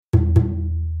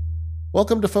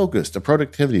Welcome to Focused, a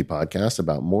productivity podcast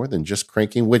about more than just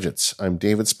cranking widgets. I'm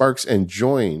David Sparks and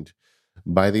joined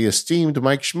by the esteemed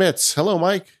Mike Schmitz. Hello,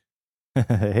 Mike.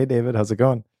 Hey, David. How's it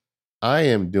going? I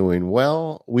am doing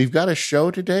well. We've got a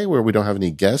show today where we don't have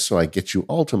any guests, so I get you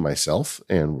all to myself,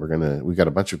 and we've got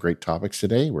a bunch of great topics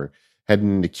today. We're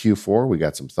heading into Q4. We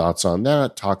got some thoughts on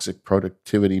that, toxic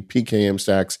productivity, PKM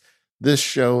stacks. This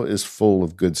show is full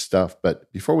of good stuff. But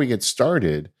before we get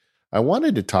started, I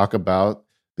wanted to talk about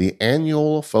the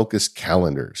annual Focus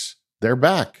calendars. They're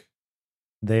back.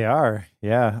 They are.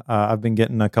 Yeah. I've been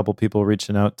getting a couple people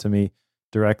reaching out to me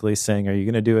directly saying, are you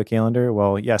going to do a calendar?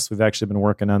 Well, yes, we've actually been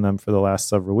working on them for the last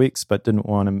several weeks, but didn't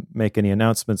want to make any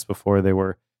announcements before they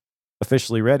were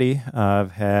officially ready.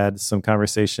 I've had some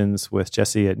conversations with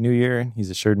Jesse at New Year, and he's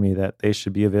assured me that they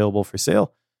should be available for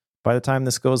sale by the time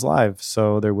this goes live.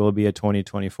 So there will be a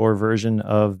 2024 version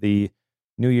of the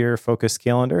New Year Focus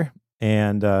calendar.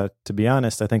 And to be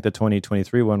honest, I think the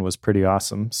 2023 one was pretty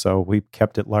awesome. So we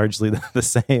kept it largely the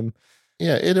same.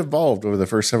 Yeah, it evolved over the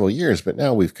first several years, but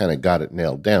now we've kind of got it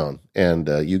nailed down, and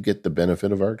you get the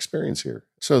benefit of our experience here.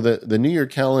 So the New Year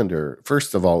calendar,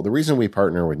 first of all, the reason we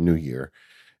partner with New Year,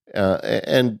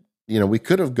 and we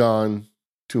could have gone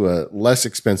to a less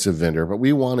expensive vendor, but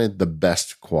we wanted the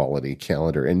best quality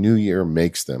calendar, and New Year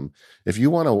makes them. If you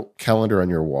want a calendar on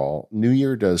your wall, New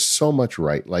Year does so much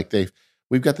right.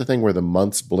 We've got the thing where the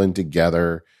months blend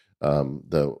together.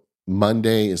 The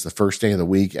Monday is the first day of the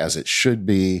week, as it should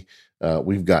be.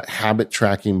 We've got habit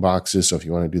tracking boxes. So if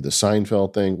you want to do the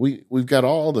Seinfeld thing, we've got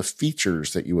all the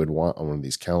features that you would want on one of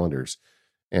these calendars.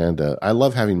 And I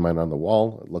love having mine on the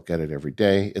wall. I look at it every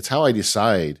day. It's how I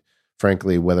decide,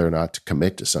 frankly, whether or not to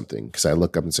commit to something. Because I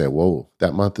look up and say, whoa,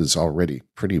 that month is already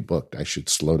pretty booked. I should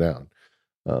slow down.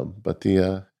 But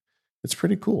it's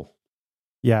pretty cool.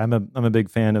 Yeah, I'm a big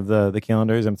fan of the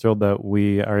calendars. I'm thrilled that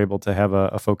we are able to have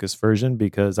a Focus version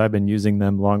because I've been using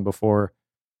them long before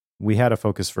we had a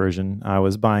Focus version. I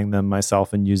was buying them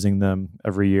myself and using them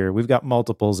every year. We've got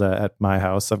multiples at my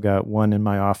house. I've got one in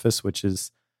my office, which is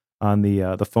on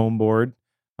the foam board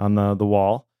on the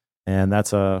wall, and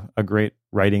that's a great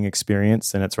writing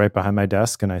experience. And it's right behind my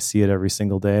desk, and I see it every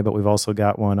single day. But we've also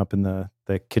got one up in the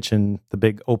kitchen, the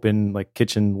big open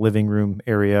kitchen living room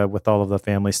area with all of the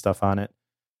family stuff on it.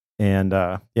 And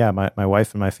my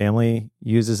wife and my family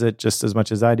uses it just as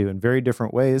much as I do in very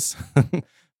different ways.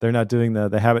 They're not doing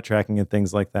the habit tracking and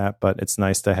things like that, but it's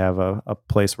nice to have a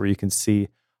place where you can see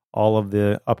all of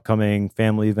the upcoming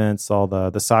family events, all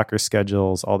the soccer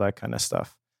schedules, all that kind of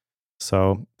stuff.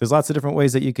 So there's lots of different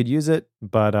ways that you could use it,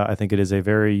 but I think it is a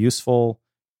very useful,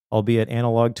 albeit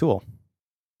analog tool.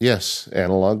 Yes,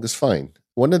 analog is fine.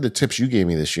 One of the tips you gave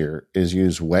me this year is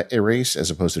use wet erase as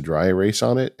opposed to dry erase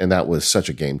on it. And that was such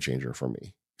a game changer for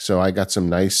me. So I got some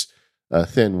nice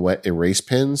thin wet erase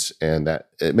pens, and that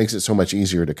it makes it so much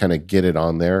easier to kind of get it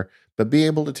on there, but be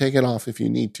able to take it off if you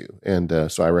need to. And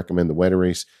so I recommend the wet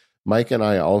erase. Mike and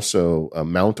I also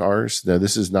mount ours. Now,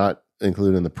 this is not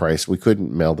included in the price. We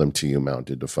couldn't mail them to you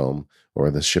mounted to foam, or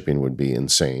the shipping would be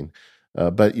insane.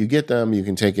 But you get them, you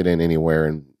can take it in anywhere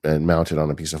and mount it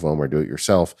on a piece of foam or do it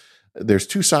yourself. There's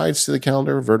two sides to the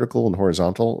calendar, vertical and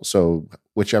horizontal. So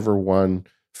whichever one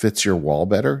fits your wall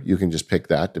better, you can just pick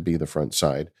that to be the front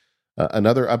side.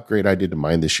 Another upgrade I did to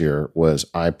mine this year was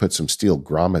I put some steel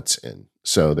grommets in.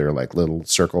 So they're like little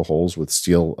circle holes with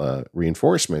steel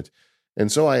reinforcement.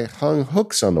 And so I hung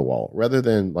hooks on the wall rather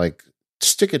than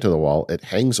stick it to the wall. It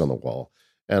hangs on the wall.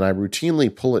 And I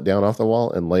routinely pull it down off the wall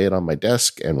and lay it on my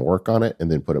desk and work on it and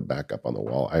then put it back up on the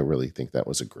wall. I really think that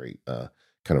was a great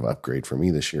kind of upgrade for me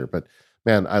this year. But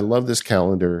man, I love this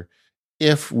calendar.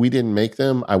 If we didn't make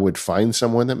them, I would find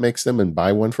someone that makes them and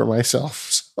buy one for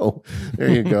myself. So there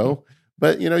you go.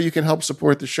 But, you can help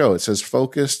support the show. It says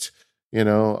Focused,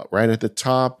 right at the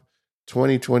top,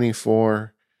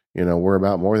 2024. We're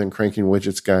about more than cranking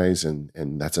widgets, guys. And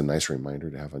that's a nice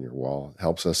reminder to have on your wall. It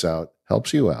helps us out,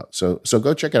 helps you out. So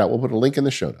go check it out. We'll put a link in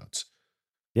the show notes.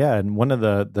 Yeah, and one of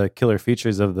the killer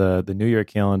features of the New Year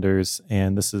calendars,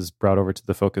 and this is brought over to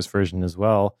the Focus version as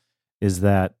well, is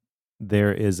that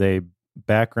there is a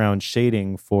background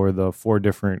shading for the 4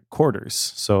 different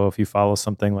quarters. So if you follow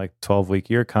something like 12-week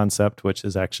year concept, which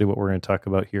is actually what we're going to talk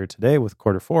about here today with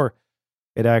quarter 4,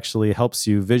 it actually helps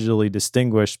you visually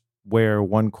distinguish where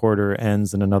one quarter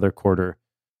ends and another quarter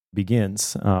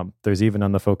begins. There's even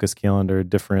on the Focus calendar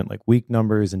different week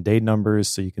numbers and day numbers,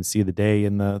 so you can see the day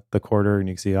in the quarter, and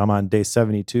you can see I'm on day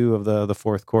 72 of the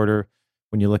fourth quarter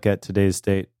when you look at today's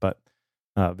date. But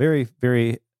very,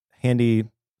 very handy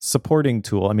supporting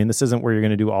tool. I mean, this isn't where you're going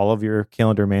to do all of your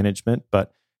calendar management,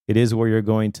 but it is where you're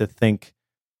going to think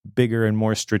bigger and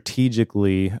more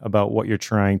strategically about what you're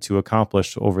trying to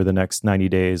accomplish over the next 90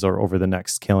 days or over the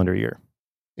next calendar year.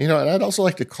 And I'd also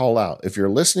like to call out, if you're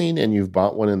listening and you've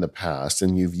bought one in the past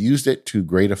and you've used it to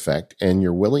great effect and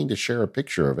you're willing to share a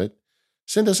picture of it,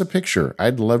 send us a picture.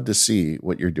 I'd love to see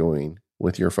what you're doing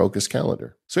with your focus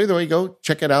calendar. So either way, go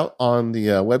check it out on the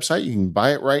website. You can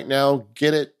buy it right now,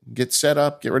 get set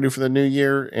up, get ready for the new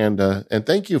year. And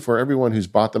thank you for everyone who's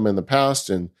bought them in the past.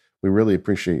 And we really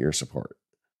appreciate your support.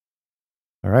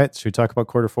 All right. Should we talk about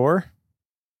quarter four?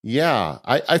 Yeah,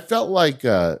 I felt like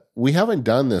we haven't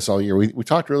done this all year. We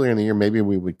talked earlier in the year, maybe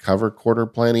we would cover quarter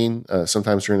planning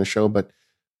sometimes during the show, but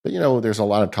there's a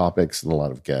lot of topics and a lot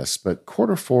of guests. But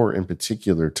quarter four in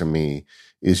particular to me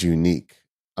is unique.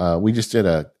 We just did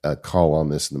a call on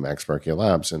this in the Max Sparky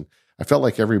Labs, and I felt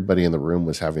like everybody in the room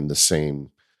was having the same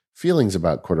feelings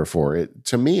about quarter four.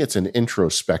 To me, it's an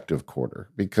introspective quarter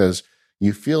because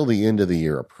you feel the end of the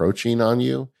year approaching on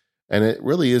you. And it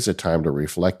really is a time to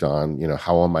reflect on,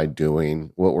 how am I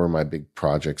doing? What were my big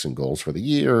projects and goals for the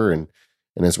year? And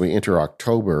as we enter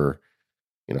October,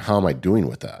 how am I doing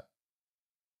with that?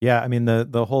 Yeah, I mean,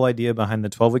 the whole idea behind the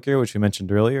 12-week year, which we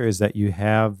mentioned earlier, is that you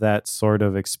have that sort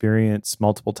of experience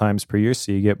multiple times per year,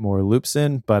 so you get more loops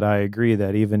in. But I agree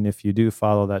that even if you do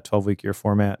follow that 12-week year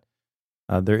format,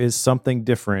 there is something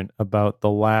different about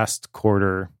the last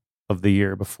quarter of the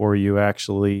year before you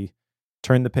actually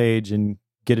turn the page and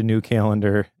get a new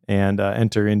calendar and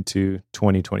enter into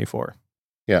 2024.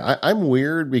 Yeah, I'm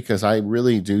weird because I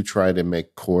really do try to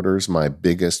make quarters my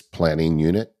biggest planning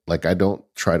unit. Like I don't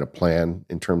try to plan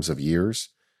in terms of years.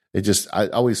 I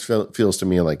always feels to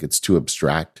me like it's too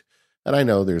abstract. And I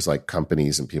know there's like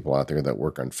companies and people out there that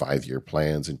work on 5-year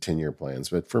plans and 10-year plans.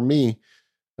 But for me,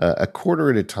 a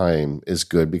quarter at a time is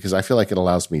good because I feel like it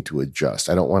allows me to adjust.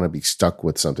 I don't want to be stuck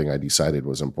with something I decided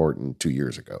was important 2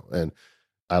 years ago. And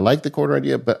I like the quarter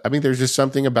idea, but I mean, there's just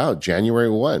something about January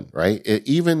 1, right?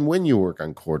 Even when you work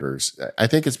on quarters, I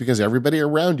think it's because everybody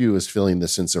around you is feeling the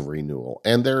sense of renewal.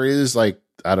 And there is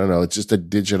it's just a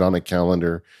digit on a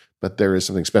calendar, but there is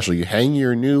something special. You hang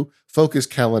your new focus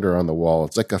calendar on the wall.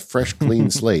 It's like a fresh,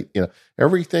 clean slate.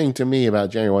 Everything to me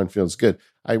about January 1 feels good.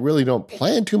 I really don't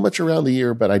plan too much around the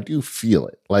year, but I do feel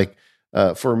it. Like,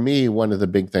 for me, one of the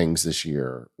big things this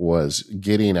year was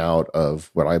getting out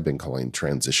of what I've been calling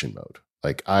transition mode.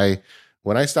 Like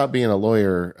when I stopped being a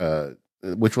lawyer,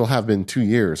 which will have been 2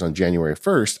 years on January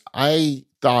 1st, I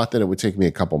thought that it would take me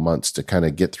a couple months to kind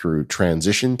of get through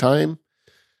transition time.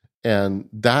 And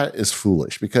that is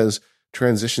foolish because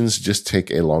transitions just take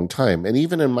a long time. And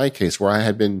even in my case, where I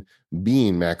had been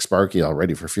being Max Sparky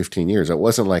already for 15 years, it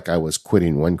wasn't like I was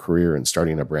quitting one career and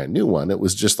starting a brand new one. It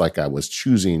was just like I was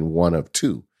choosing one of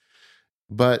two.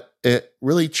 But it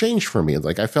really changed for me.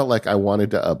 Like I felt like I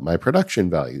wanted to up my production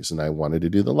values and I wanted to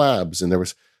do the labs. And there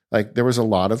was a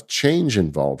lot of change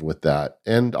involved with that.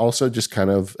 And also just kind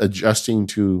of adjusting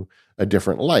to a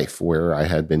different life where I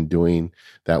had been doing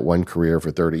that one career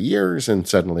for 30 years and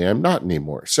suddenly I'm not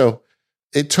anymore. So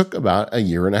it took about a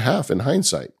year and a half in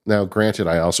hindsight. Now, granted,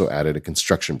 I also added a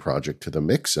construction project to the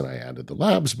mix and I added the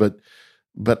labs, but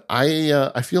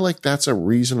I feel like that's a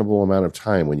reasonable amount of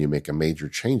time when you make a major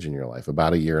change in your life,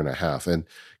 about a year and a half. And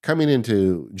coming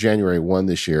into January 1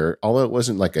 this year, although it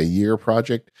wasn't like a year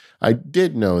project, I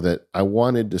did know that I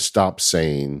wanted to stop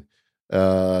saying,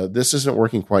 this isn't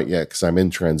working quite yet because I'm in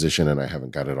transition and I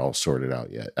haven't got it all sorted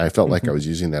out yet. I felt like I was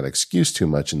using that excuse too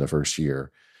much in the first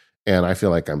year. And I feel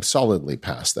like I'm solidly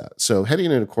past that. So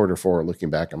heading into quarter four, looking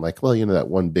back, I'm like, well, that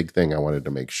one big thing I wanted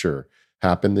to make sure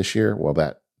happened this year. Well,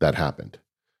 that happened.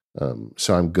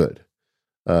 So I'm good.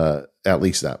 At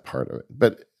least that part of it.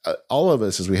 But all of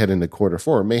us, as we head into quarter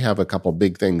four, may have a couple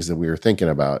big things that we were thinking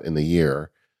about in the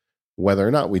year, whether or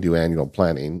not we do annual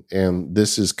planning. And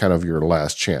this is kind of your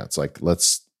last chance. Like,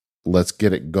 let's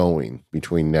get it going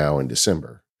between now and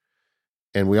December.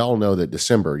 And we all know that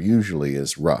December usually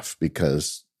is rough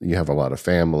because you have a lot of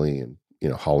family and,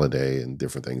 holiday and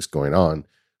different things going on.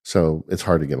 So it's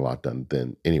hard to get a lot done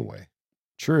then anyway.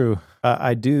 True.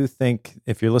 I do think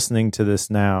if you're listening to this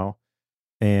now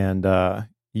and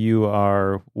you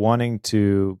are wanting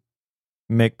to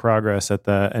make progress at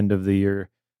the end of the year,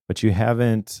 but you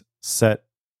haven't set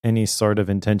any sort of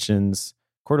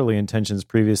quarterly intentions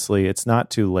previously, it's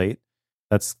not too late.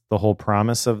 That's the whole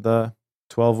promise of the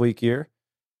 12-week year,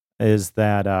 is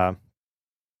that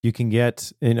you can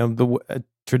get,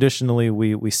 traditionally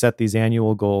we set these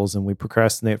annual goals and we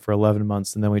procrastinate for 11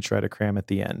 months and then we try to cram at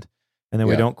the end. And then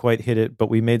we don't quite hit it, but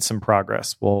we made some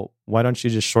progress. Well, why don't you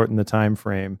just shorten the time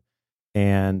frame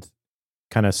and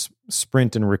kind of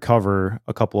sprint and recover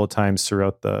a couple of times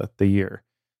throughout the year?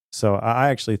 So I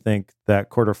actually think that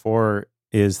quarter four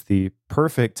is the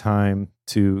perfect time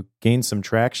to gain some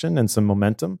traction and some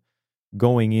momentum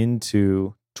going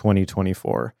into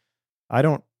 2024. I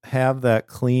don't have that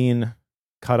clean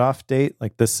cutoff date.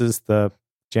 Like, this is the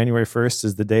January 1st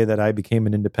is the day that I became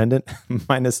an independent.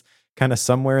 Mine is kind of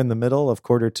somewhere in the middle of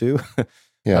quarter two.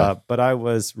 Yeah. But I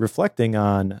was reflecting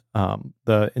on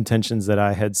the intentions that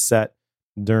I had set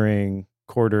during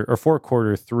for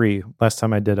quarter three, last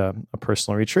time I did a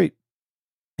personal retreat.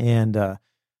 And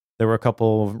there were a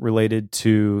couple related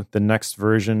to the next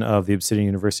version of the Obsidian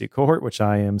University cohort, which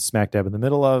I am smack dab in the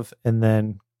middle of, and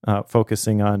then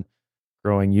focusing on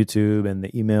growing YouTube and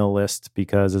the email list,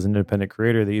 because as an independent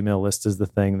creator, the email list is the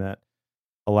thing that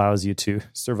allows you to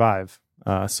survive.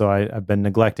 So I've been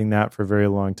neglecting that for a very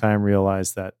long time,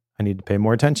 realized that I need to pay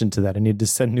more attention to that. I need to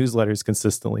send newsletters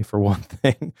consistently, for one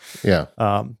thing. Yeah.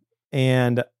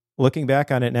 And looking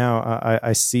back on it now,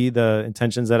 I see the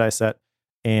intentions that I set.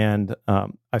 And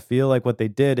I feel like what they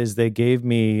did is they gave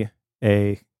me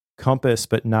a compass,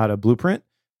 but not a blueprint.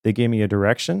 They gave me a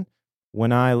direction.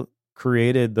 When I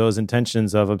created those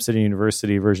intentions of Obsidian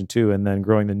University version 2 and then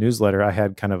growing the newsletter, I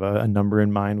had kind of a number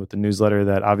in mind with the newsletter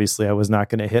that obviously I was not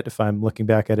going to hit. If I'm looking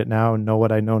back at it now and know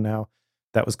what I know now,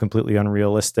 that was completely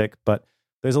unrealistic. But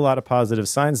there's a lot of positive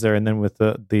signs there. And then with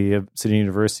the Obsidian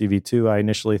University V2, I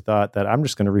initially thought that I'm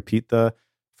just going to repeat the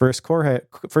first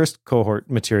cohort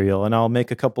material and I'll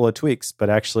make a couple of tweaks.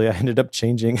 But actually, I ended up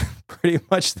changing pretty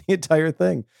much the entire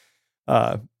thing.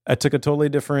 I took a totally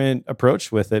different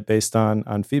approach with it based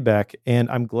on feedback. And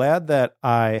I'm glad that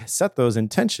I set those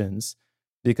intentions,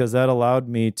 because that allowed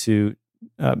me to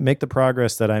make the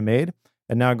progress that I made.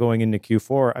 And now going into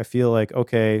Q4, I feel like,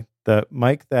 okay, the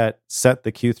Mike that set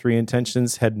the Q3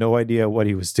 intentions had no idea what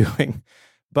he was doing,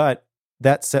 but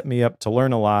that set me up to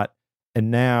learn a lot.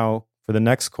 And now for the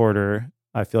next quarter,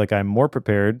 I feel like I'm more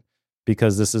prepared,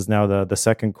 because this is now the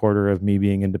second quarter of me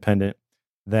being independent,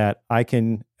 that I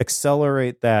can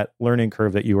accelerate that learning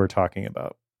curve that you were talking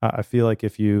about. I feel like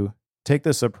if you take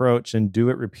this approach and do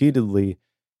it repeatedly,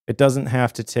 it doesn't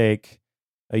have to take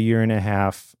a year and a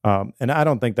half. And I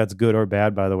don't think that's good or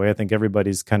bad, by the way. I think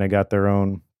everybody's kind of got their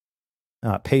own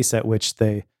pace at which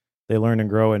they learn and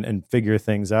grow and figure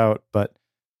things out. But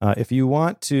if you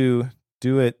want to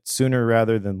do it sooner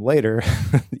rather than later,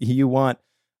 you want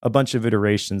a bunch of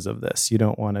iterations of this. You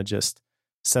don't want to just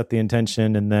set the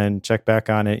intention and then check back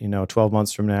on it, 12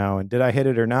 months from now. And did I hit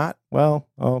it or not? Well,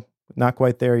 not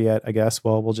quite there yet, I guess.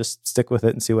 Well, we'll just stick with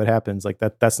it and see what happens. Like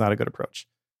that's not a good approach.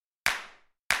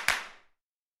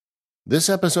 This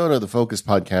episode of the Focus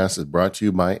Podcast is brought to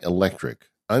you by Electric.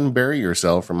 Unbury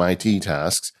yourself from IT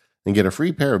tasks and get a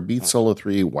free pair of Beats Solo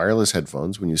 3 wireless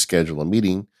headphones when you schedule a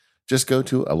meeting. Just go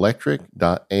to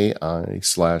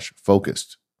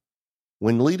electric.ai/focused.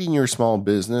 When leading your small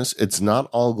business, it's not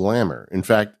all glamour. In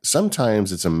fact,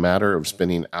 sometimes it's a matter of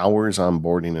spending hours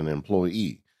onboarding an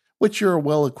employee, which you're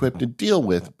well equipped to deal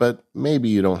with, but maybe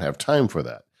you don't have time for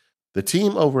that. The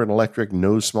team over at Electric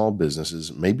knows small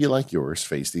businesses, maybe like yours,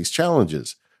 face these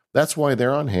challenges. That's why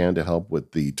they're on hand to help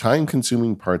with the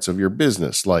time-consuming parts of your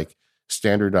business, like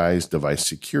standardized device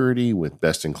security with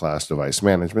best-in-class device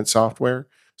management software,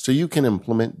 so you can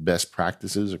implement best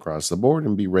practices across the board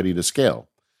and be ready to scale.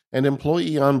 And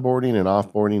employee onboarding and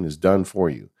offboarding is done for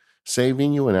you,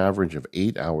 saving you an average of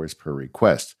 8 hours per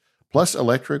request. Plus,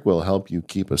 Electric will help you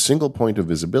keep a single point of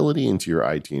visibility into your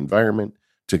IT environment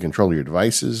to control your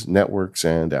devices, networks,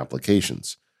 and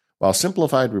applications. While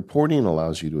simplified reporting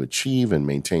allows you to achieve and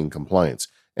maintain compliance,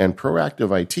 and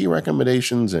proactive IT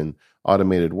recommendations and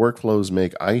automated workflows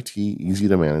make IT easy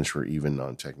to manage for even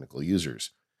non-technical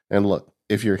users. And look,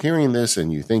 if you're hearing this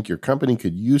and you think your company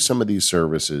could use some of these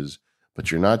services,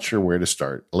 but you're not sure where to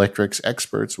start, Electric's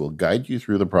experts will guide you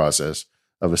through the process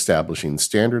of establishing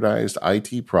standardized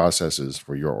IT processes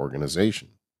for your organization.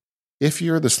 If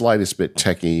you're the slightest bit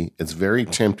techie, it's very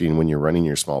tempting when you're running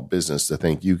your small business to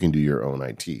think you can do your own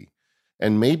IT.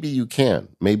 And maybe you can.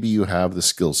 Maybe you have the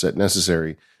skill set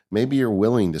necessary. Maybe you're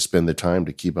willing to spend the time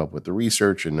to keep up with the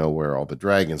research and know where all the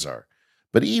dragons are.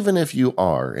 But even if you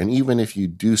are, and even if you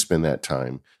do spend that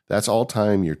time, that's all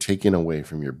time you're taking away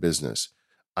from your business.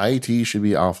 IT should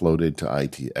be offloaded to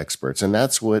IT experts, and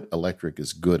that's what Electric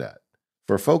is good at.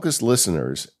 For focused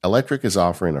listeners, Electric is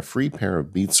offering a free pair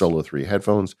of Beats Solo 3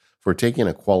 headphones for taking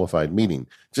a qualified meeting.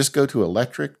 Just go to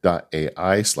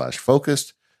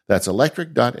electric.ai/focused. That's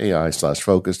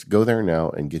electric.ai/focused. Go there now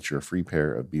and get your free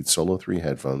pair of Beats Solo 3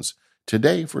 headphones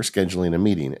today for scheduling a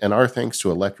meeting. And our thanks to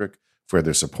Electric for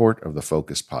their support of the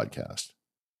Focus Podcast.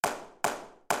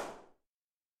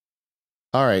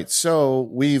 All right, so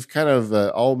we've kind of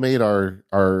all made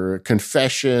our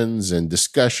confessions and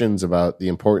discussions about the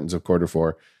importance of quarter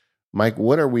four. Mike,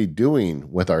 what are we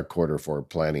doing with our quarter four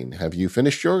planning? Have you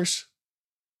finished yours?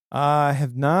 I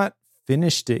have not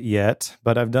finished it yet,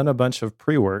 but I've done a bunch of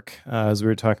pre-work. As we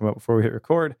were talking about before we hit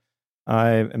record,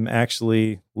 I am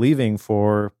actually leaving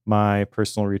for my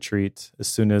personal retreat as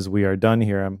soon as we are done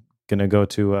here. I'm going to go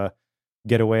to a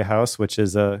getaway house, which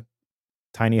is a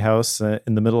tiny house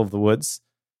in the middle of the woods,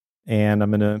 and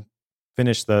I'm going to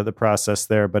finish the process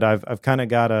there. But I've kind of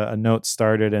got a note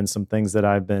started and some things that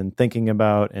I've been thinking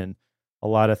about, and a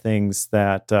lot of things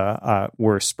that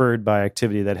were spurred by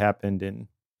activity that happened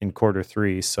in quarter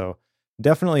three. So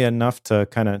definitely enough to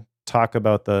kind of talk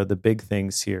about the big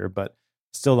things here, but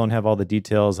still don't have all the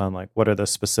details on like what are the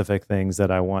specific things that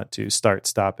I want to start,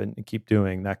 stop, and keep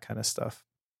doing, that kind of stuff.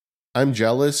 I'm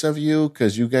jealous of you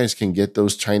because you guys can get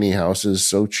those tiny houses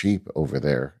so cheap over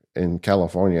there. In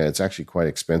California, it's actually quite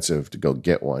expensive to go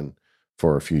get one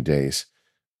for a few days.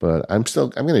 But I'm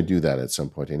going to do that at some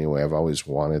point anyway. I've always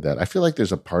wanted that. I feel like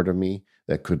there's a part of me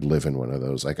that could live in one of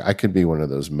those. Like I could be one of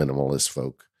those minimalist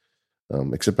folk,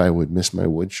 except I would miss my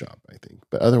wood shop, I think.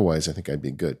 But otherwise, I think I'd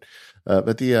be good.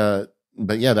 But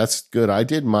yeah, that's good. I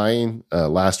did mine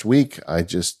last week. I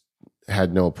just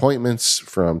had no appointments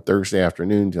from Thursday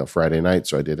afternoon till Friday night,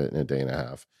 so I did it in a day and a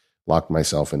half. Locked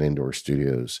myself in indoor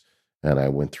studios, and I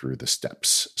went through the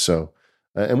steps. So,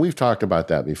 and we've talked about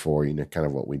that before, kind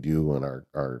of what we do on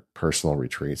our personal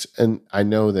retreats. And I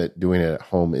know that doing it at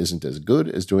home isn't as good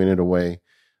as doing it away.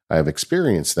 I've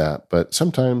experienced that, but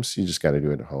sometimes you just got to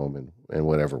do it at home and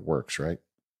whatever works, right?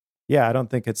 Yeah, I don't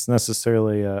think it's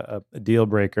necessarily a deal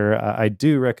breaker. I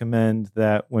do recommend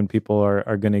that when people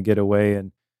are going to get away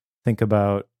and think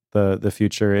about the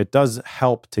future, it does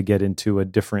help to get into a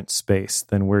different space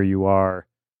than where you are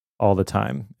all the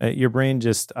time. Your brain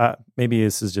just, maybe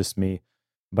this is just me,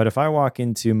 but if I walk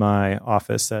into my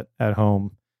office at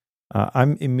home,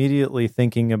 I'm immediately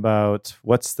thinking about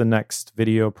what's the next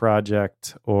video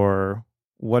project or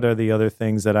what are the other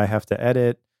things that I have to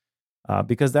edit,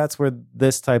 because that's where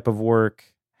this type of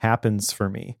work happens for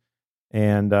me.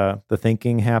 And the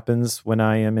thinking happens when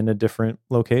I am in a different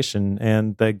location.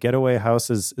 And the getaway house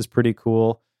is pretty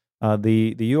cool.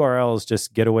 The URL is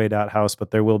just getaway.house,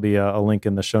 but there will be a link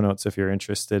in the show notes if you're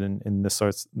interested in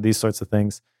these sorts of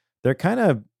things. They're kind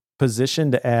of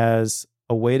positioned as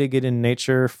a way to get in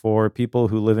nature for people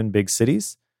who live in big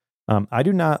cities. I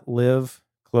do not live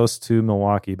close to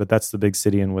Milwaukee, but that's the big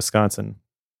city in Wisconsin.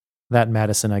 That and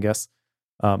Madison, I guess.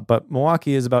 But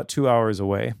Milwaukee is about 2 hours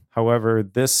away. However,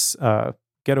 this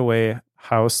getaway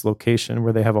house location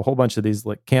where they have a whole bunch of these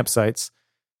like campsites,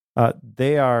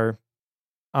 they are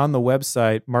on the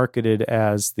website marketed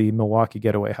as the Milwaukee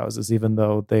getaway houses, even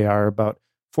though they are about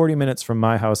 40 minutes from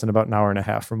my house and about an hour and a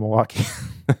half from Milwaukee.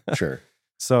 Sure.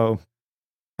 So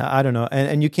I don't know.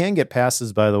 And you can get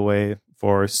passes, by the way,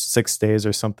 for 6 days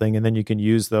or something. And then you can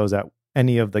use those at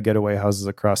any of the getaway houses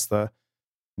across the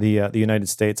United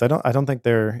States. I don't think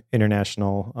they're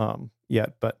international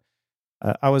yet, but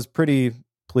I was pretty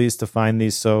pleased to find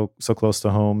these so close to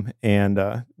home,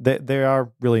 and they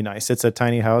are really nice. It's a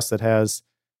tiny house that has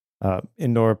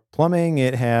indoor plumbing.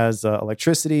 It has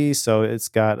electricity, so it's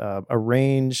got a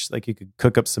range, like you could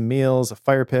cook up some meals, a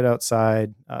fire pit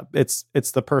outside. It's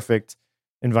the perfect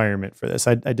environment for this.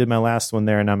 I did my last one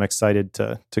there, and I'm excited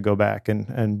to go back.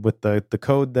 And with the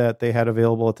code that they had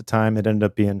available at the time, it ended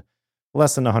up being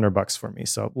less than $100 for me.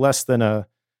 So less than a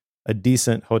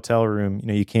decent hotel room.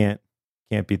 You can't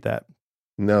beat that.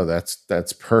 No,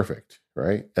 that's perfect,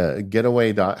 right?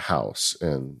 Getaway.house.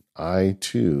 And I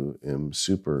too am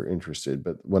super interested.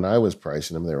 But when I was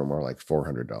pricing them, they were more like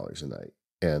 $400 a night.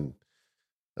 And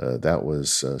that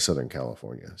was Southern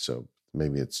California. So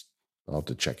maybe I'll have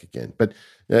to check again. But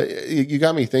you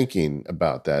got me thinking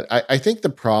about that. I think the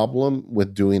problem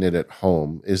with doing it at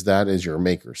home is that is your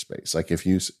maker space. Like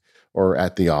or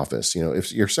at the office,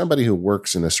 if you're somebody who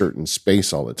works in a certain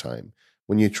space all the time,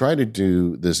 when you try to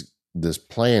do this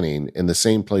planning in the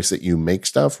same place that you make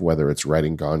stuff, whether it's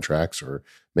writing contracts or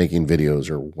making videos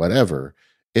or whatever,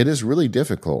 it is really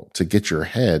difficult to get your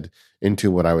head into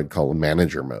what I would call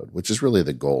manager mode, which is really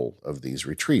the goal of these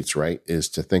retreats, right? Is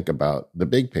to think about the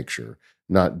big picture,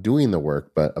 not doing the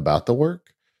work, but about the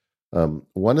work.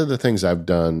 One of the things I've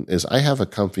done is I have a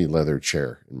comfy leather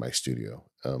chair in my studio.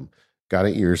 Got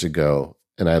it years ago,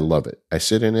 and I love it. I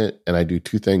sit in it, and I do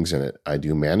 2 things in it. I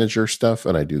do manager stuff,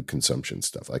 and I do consumption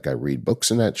stuff. Like I read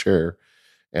books in that chair,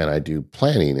 and I do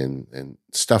planning and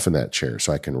stuff in that chair.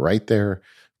 So I can write there.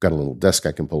 I've got a little desk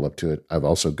I can pull up to it. I've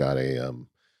also got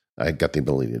I got the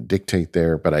ability to dictate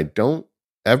there, but I don't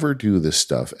ever do this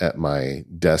stuff at my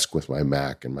desk with my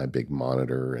Mac and my big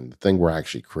monitor and the thing where I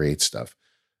actually create stuff.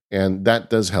 And that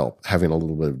does help, having a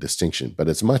little bit of distinction, but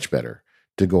it's much better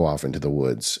to go off into the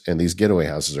woods. And these getaway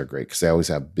houses are great because they always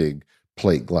have big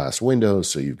plate glass windows.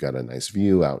 So you've got a nice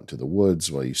view out into the woods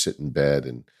while you sit in bed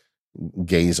and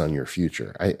gaze on your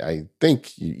future. I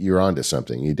think you're onto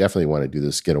something. You definitely want to do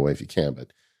this getaway if you can,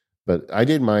 but I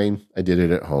did mine. I did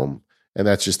it at home, and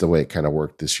that's just the way it kind of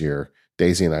worked this year.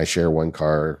 Daisy and I share one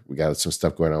car. We got some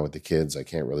stuff going on with the kids. I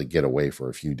can't really get away for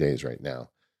a few days right now,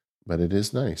 but it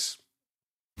is nice.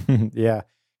 Yeah.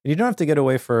 And you don't have to get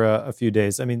away for a few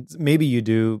days. I mean, maybe you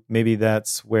do. Maybe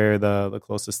that's where the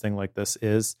closest thing like this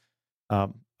is. A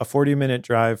 40-minute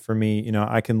drive for me,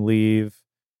 I can leave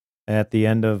at the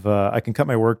end of, I can cut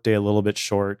my workday a little bit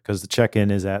short because the check-in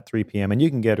is at 3 p.m. and you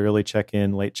can get early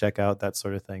check-in, late check-out, that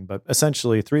sort of thing. But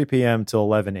essentially 3 p.m. till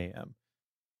 11 a.m.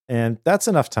 And that's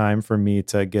enough time for me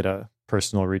to get a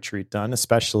personal retreat done,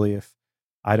 especially if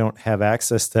I don't have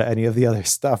access to any of the other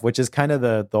stuff, which is kind of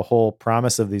the whole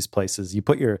promise of these places.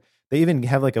 They even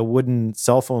have like a wooden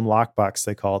cell phone lockbox,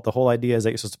 they call it. The whole idea is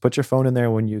that you're supposed to put your phone in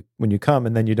there when you come,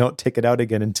 and then you don't take it out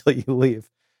again until you leave.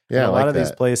 Yeah, a lot of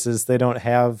these places, they don't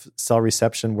have cell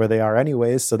reception where they are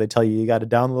anyways. So they tell you got to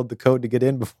download the code to get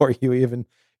in before you even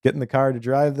get in the car to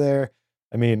drive there.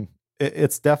 I mean,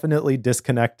 it's definitely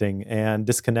disconnecting, and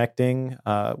disconnecting,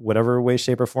 whatever way,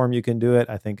 shape, or form you can do it,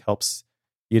 I think helps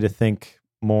you to think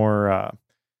more,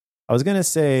 I was going to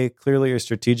say clearly or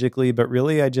strategically, but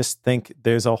really I just think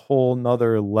there's a whole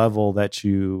nother level that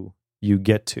you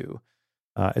get to.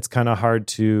 It's kind of hard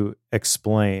to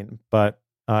explain, but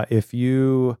if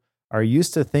you are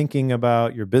used to thinking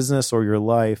about your business or your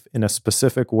life in a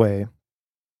specific way,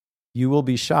 you will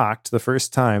be shocked the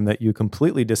first time that you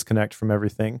completely disconnect from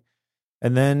everything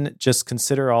and then just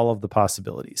consider all of the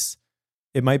possibilities.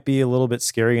 It might be a little bit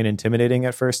scary and intimidating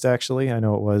at first, actually. I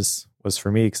know it was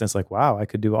for me, because it's like, wow, I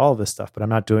could do all of this stuff, but I'm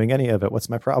not doing any of it. What's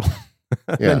my problem?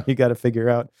 Yeah. Then you got to figure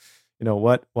out,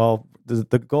 what? Well,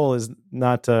 the goal is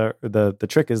not to, the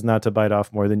trick is not to bite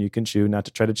off more than you can chew, not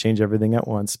to try to change everything at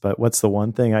once, but what's the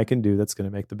one thing I can do that's going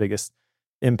to make the biggest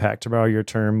impact, to borrow your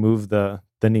term, move the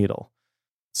needle.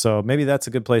 So maybe that's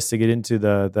a good place to get into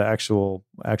the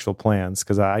actual plans,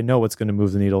 because I know what's going to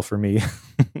move the needle for me.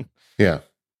 Yeah.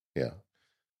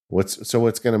 What's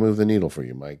going to move the needle for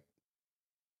you, Mike?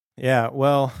 Yeah,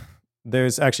 well,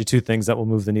 there's actually two things that will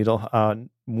move the needle.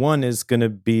 One is going to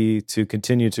be to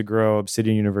continue to grow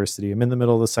Obsidian University. I'm in the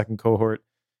middle of the second cohort,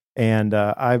 and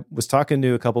I was talking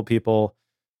to a couple people,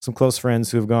 some close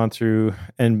friends who have gone through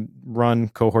and run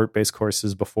cohort-based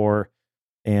courses before,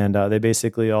 and they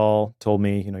basically all told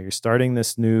me, you're starting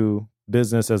this new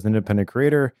business as an independent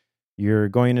creator. You're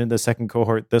going into the second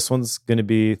cohort. This one's going to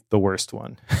be the worst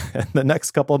one. And the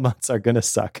next couple of months are going to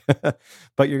suck,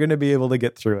 but you're going to be able to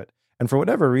get through it. And for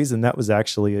whatever reason, that was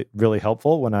actually really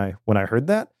helpful when I heard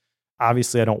that.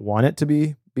 Obviously, I don't want it to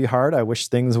be hard. I wish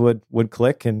things would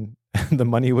click and the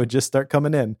money would just start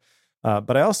coming in.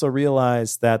 But I also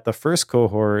realized that the first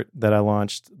cohort that I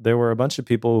launched, there were a bunch of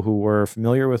people who were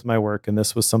familiar with my work, and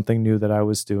this was something new that I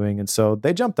was doing. And so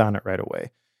they jumped on it right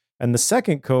away. And the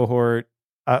second cohort,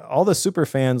 all the super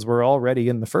fans were already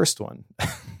in the first one.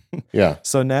 Yeah.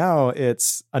 So now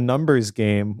it's a numbers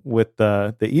game with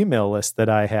the email list that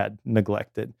I had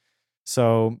neglected.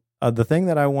 So the thing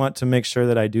that I want to make sure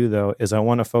that I do, though, is I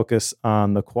want to focus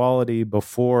on the quality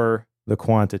before the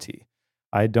quantity.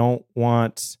 I don't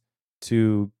want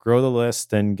to grow the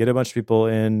list and get a bunch of people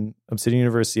in Obsidian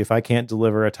University if I can't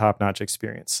deliver a top-notch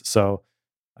experience. So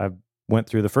I went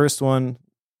through the first one,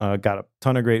 got a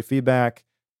ton of great feedback,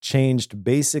 changed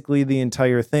basically the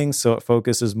entire thing so it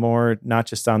focuses more not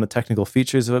just on the technical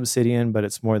features of Obsidian, but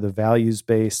it's more the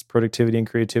values-based productivity and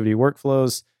creativity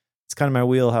workflows. It's kind of my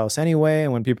wheelhouse anyway,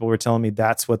 and when people were telling me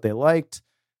that's what they liked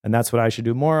and that's what I should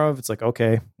do more of, it's like,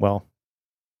 okay, well,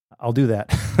 I'll do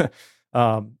that.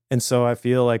 And so I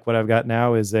feel like what I've got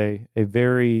now is a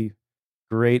very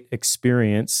great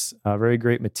experience, very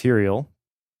great material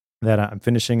that I'm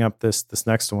finishing up this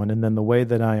next one. And then the way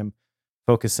that I am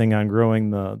focusing on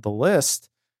growing the list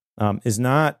is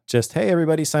not just, hey,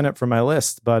 everybody sign up for my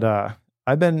list, but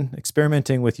I've been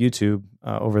experimenting with YouTube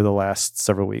over the last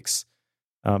several weeks.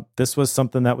 This was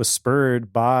something that was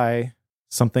spurred by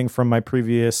something from my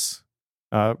previous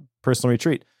personal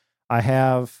retreat. I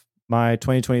have my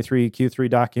 2023 Q3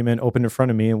 document open in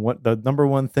front of me, and what the number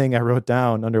one thing I wrote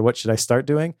down under what should I start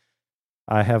doing?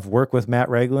 I have work with Matt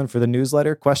Ragland for the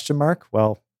newsletter, ?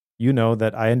 Well, you know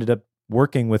that I ended up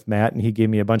working with Matt, and he gave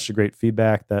me a bunch of great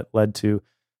feedback that led to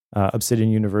Obsidian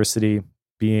University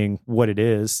being what it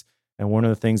is. And one of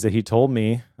the things that he told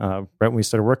me right when we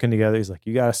started working together, he's like,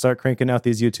 you got to start cranking out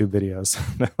these YouTube videos.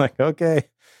 And I'm like, okay,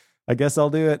 I guess I'll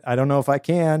do it. I don't know if I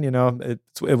can. It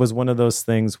was one of those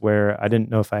things where I didn't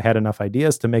know if I had enough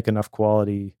ideas to make enough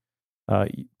quality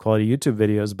YouTube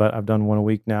videos, but I've done one a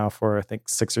week now for I think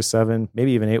 6 or 7,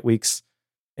 maybe even 8 weeks,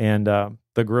 and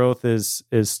the growth is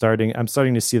starting. I'm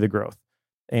starting to see the growth.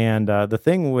 And the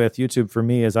thing with YouTube for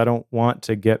me is I don't want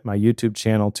to get my YouTube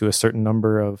channel to a certain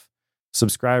number of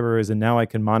subscribers, and now I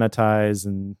can monetize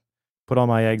and put all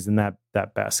my eggs in that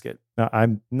basket. Now,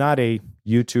 I'm not a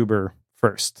YouTuber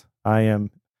first. I am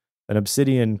an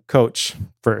Obsidian coach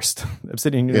first.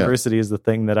 Obsidian University is the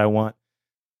thing that I want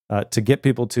to get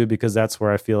people to, because that's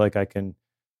where I feel like I can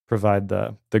provide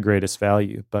the greatest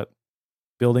value. But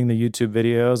building the YouTube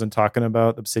videos and talking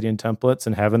about Obsidian templates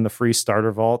and having the free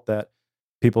starter vault that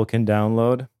people can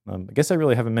download. I guess I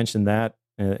really haven't mentioned that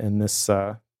in this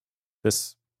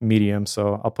medium,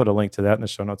 so I'll put a link to that in the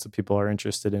show notes if people are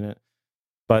interested in it.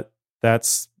 But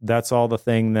that's all the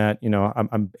thing that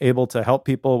I'm able to help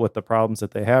people with the problems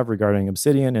that they have regarding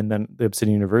Obsidian, and then the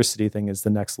Obsidian University thing is the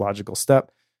next logical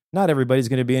step. Not everybody's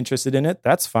going to be interested in it.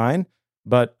 That's fine,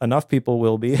 but enough people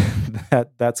will be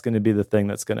that's going to be the thing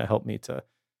that's going to help me to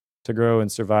grow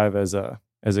and survive as a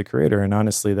creator. And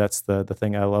honestly, that's the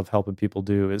thing I love helping people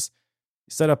do, is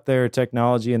set up their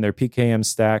technology and their PKM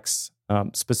stacks,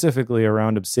 specifically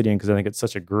around Obsidian, because I think it's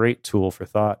such a great tool for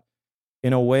thought,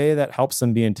 in a way that helps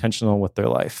them be intentional with their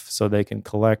life, so they can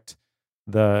collect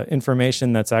the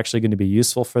information that's actually going to be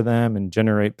useful for them and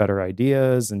generate better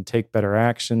ideas and take better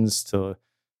actions to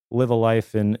live a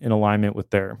life in alignment with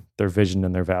their vision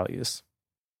and their values.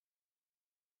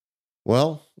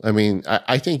 Well, I mean,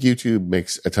 I think YouTube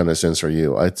makes a ton of sense for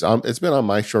you. It's been on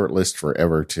my short list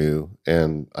forever too,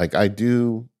 and like I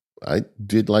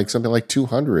did like something like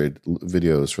 200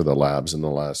 videos for the labs in the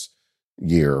last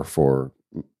year for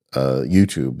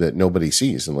YouTube that nobody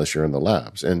sees unless you're in the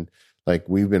labs. And like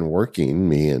we've been working,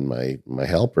 me and my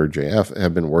helper JF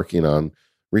have been working on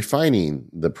refining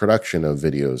the production of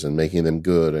videos and making them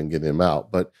good and getting them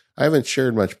out. But I haven't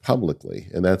shared much publicly,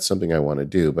 and that's something I want to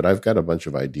do. But I've got a bunch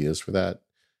of ideas for that,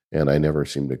 and I never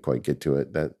seem to quite get to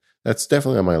it. That's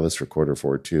definitely on my list for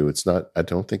Q4 too. It's not. I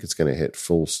don't think it's going to hit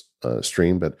full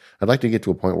stream, but I'd like to get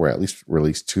to a point where I at least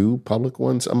release 2 public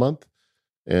ones a month,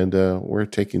 and we're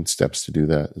taking steps to do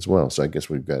that as well. So I guess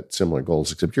we've got similar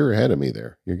goals, except you're ahead of me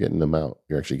there. You're getting them out.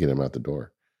 You're actually getting them out the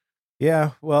door.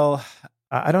 Yeah, well,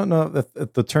 I don't know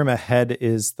if the term ahead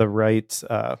is the right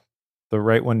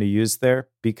one to use there,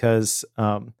 because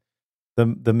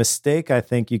the mistake I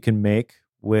think you can make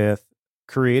with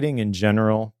creating in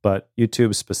general, but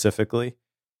YouTube specifically,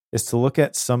 is to look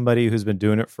at somebody who's been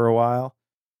doing it for a while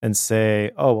and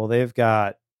say, oh, well, they've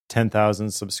got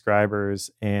 10,000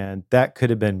 subscribers, and that could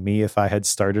have been me if I had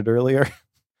started earlier.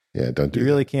 Yeah, don't do You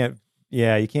really that. can't.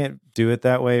 Yeah, you can't do it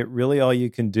that way. Really, all you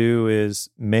can do is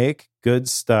make good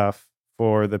stuff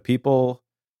for the people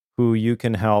who you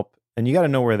can help, and you got to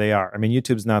know where they are. I mean,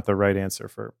 YouTube's not the right answer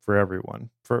for everyone.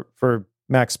 For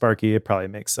Mac Sparky, it probably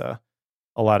makes a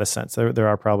lot of sense. There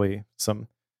are probably some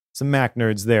Mac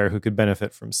nerds there who could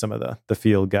benefit from some of the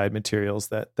field guide materials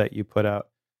that you put out.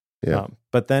 Yeah.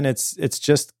 But then it's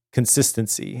just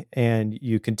consistency, and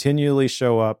you continually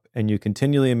show up and you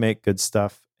continually make good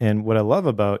stuff. And what I love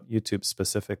about YouTube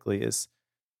specifically is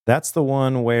that's the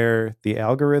one where the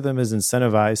algorithm is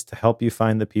incentivized to help you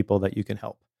find the people that you can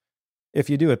help, if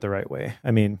you do it the right way.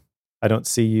 I mean, I don't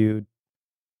see you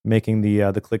making the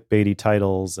clickbaity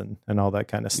titles and all that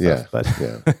kind of stuff. But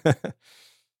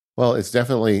Well, it's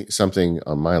definitely something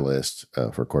on my list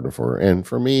for Q4. And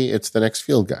for me, it's the next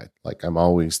field guide. Like I'm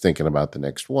always thinking about the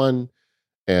next one.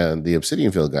 And the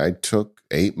Obsidian field guide took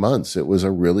 8 months. It was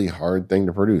a really hard thing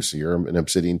to produce. You're an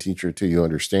Obsidian teacher too. You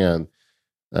understand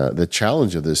the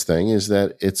challenge of this thing is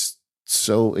that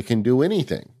it can do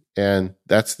anything. And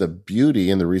that's the beauty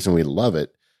and the reason we love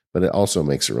it. But it also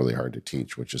makes it really hard to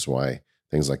teach, which is why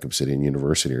things like Obsidian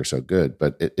University are so good.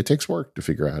 But it takes work to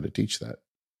figure out how to teach that.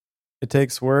 It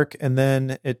takes work, and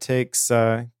then it takes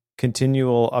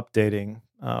continual updating.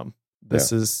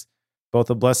 This is both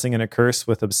a blessing and a curse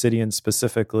with Obsidian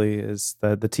specifically, is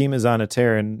that the team is on a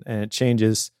tear, and it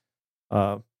changes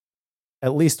at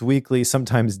least weekly,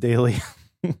 sometimes daily.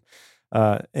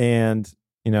 And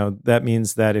that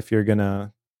means that if you're going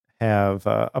to have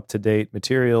up-to-date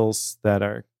materials that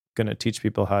are going to teach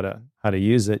people how to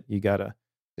use it, you got to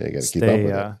keep up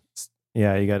with it.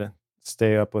 You got to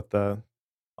stay up with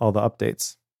all the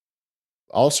updates.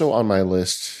 Also on my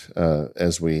list,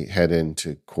 as we head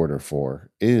into Q4,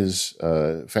 is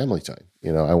family time.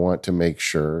 I want to make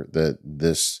sure that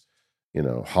this,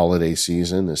 holiday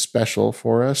season is special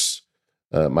for us.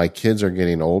 My kids are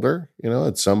getting older.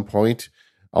 At some point,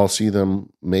 I'll see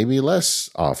them maybe less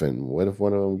often. What if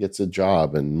one of them gets a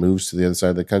job and moves to the other side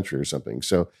of the country or something?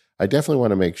 So I definitely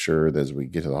want to make sure that as we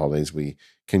get to the holidays, we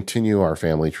continue our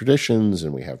family traditions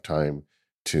and we have time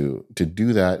to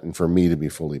do that, and for me to be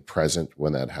fully present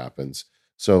when that happens.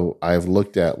 So I've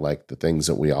looked at like the things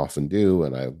that we often do,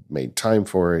 and I've made time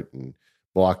for it and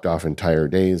blocked off entire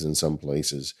days in some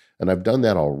places, and I've done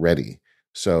that already.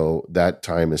 So that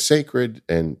time is sacred,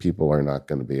 and people are not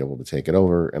going to be able to take it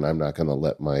over, and I'm not going to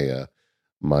let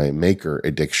my maker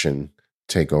addiction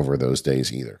take over those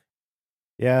days either.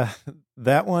 Yeah,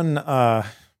 that one,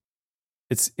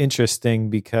 it's interesting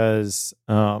because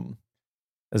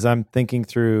as I'm thinking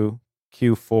through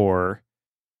Q4,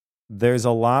 there's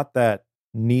a lot that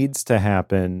needs to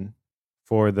happen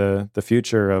for the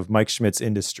future of Mike Schmidt's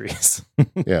Industries.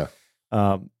 Yeah.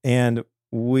 And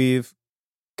we've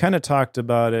kind of talked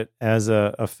about it as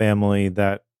a family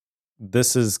that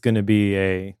this is going to be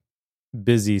a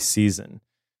busy season.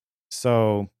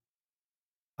 So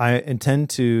I intend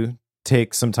to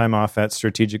take some time off at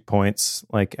strategic points.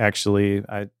 Like actually,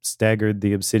 I staggered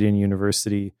the Obsidian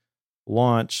University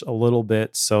launch a little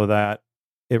bit so that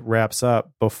it wraps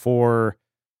up before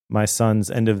my son's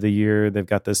end of the year. They've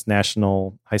got this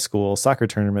national high school soccer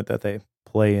tournament that they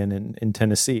play in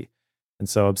Tennessee. And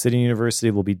so Obsidian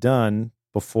University will be done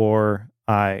before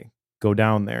I go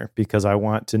down there because I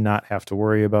want to not have to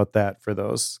worry about that for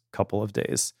those couple of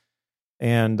days.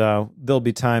 And there'll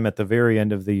be time at the very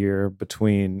end of the year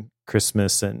between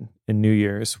Christmas and New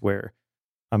Year's where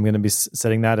I'm going to be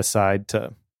setting that aside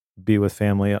to be with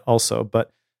family also.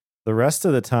 But the rest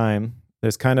of the time,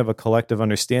 there's kind of a collective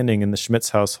understanding in the Schmitz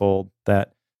household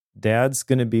that dad's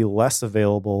going to be less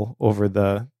available over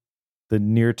the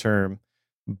near term,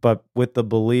 but with the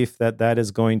belief that that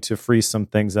is going to free some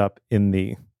things up in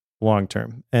the long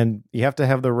term. And you have to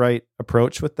have the right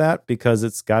approach with that because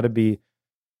it's got to be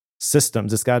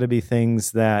systems. It's got to be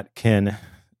things that can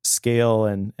scale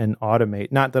and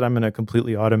automate. Not that I'm going to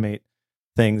completely automate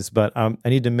things, but I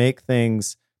need to make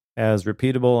things as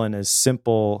repeatable and as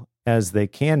simple as they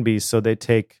can be so they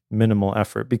take minimal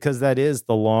effort, because that is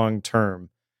the long-term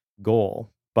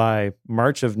goal. By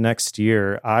March of next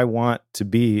year, I want to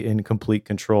be in complete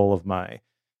control of my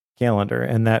calendar.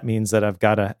 And that means that I've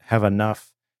got to have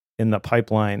enough in the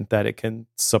pipeline that it can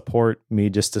support me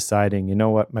just deciding, you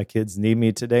know what, my kids need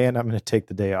me today and I'm going to take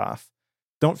the day off.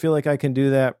 Don't feel like I can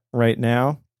do that right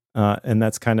now. And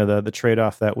that's kind of the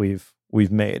trade-off that we've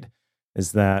made,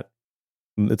 is that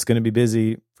it's going to be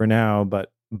busy for now,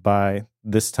 but by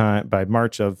this time, by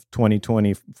March of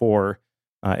 2024,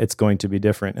 it's going to be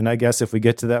different. And I guess if we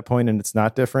get to that point and it's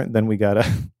not different, then we got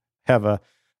to have a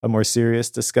more serious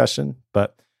discussion.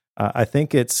 But I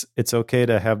think it's okay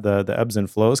to have the ebbs and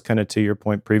flows, kind of to your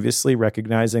point previously,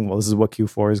 recognizing, well, this is what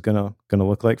Q4 is gonna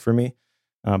look like for me.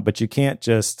 But you can't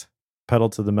just pedal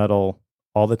to the metal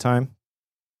all the time.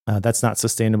 That's not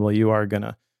sustainable. You are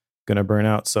gonna burn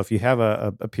out. So if you have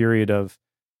a period of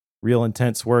real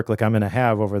intense work like I'm going to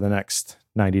have over the next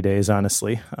 90 days,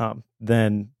 honestly,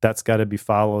 then that's got to be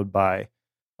followed by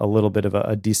a little bit of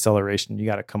a deceleration. You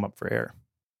got to come up for air.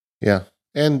 Yeah.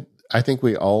 And I think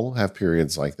we all have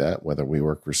periods like that, whether we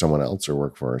work for someone else or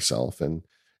work for ourselves. And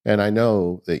I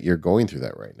know that you're going through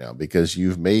that right now because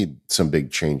you've made some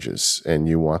big changes and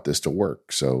you want this to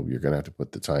work. So you're going to have to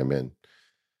put the time in.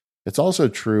 It's also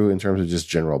true in terms of just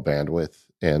general bandwidth.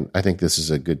 And I think this is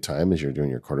a good time as you're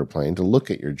doing your quarter plan to look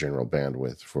at your general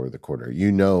bandwidth for the quarter.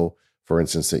 You know, for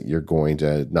instance, that you're going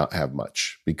to not have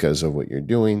much because of what you're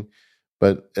doing,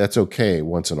 but that's okay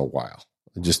once in a while.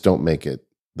 Just don't make it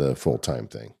the full-time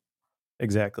thing.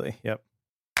 Exactly. Yep.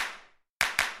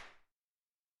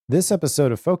 This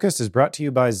episode of Focus is brought to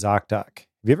you by ZocDoc. Have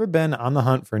you ever been on the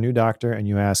hunt for a new doctor and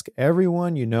you ask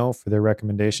everyone you know for their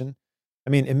recommendation? I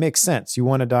mean, it makes sense. You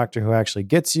want a doctor who actually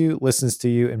gets you, listens to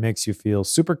you, and makes you feel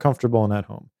super comfortable and at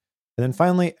home. And then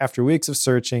finally, after weeks of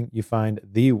searching, you find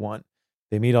the one.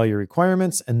 They meet all your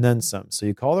requirements and then some. So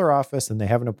you call their office and they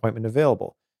have an appointment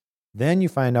available. Then you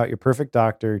find out your perfect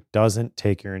doctor doesn't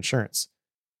take your insurance.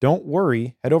 Don't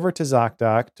worry. Head over to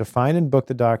ZocDoc to find and book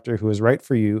the doctor who is right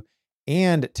for you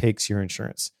and takes your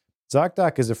insurance.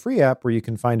 ZocDoc is a free app where you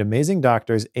can find amazing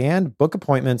doctors and book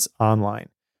appointments online.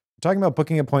 We're talking about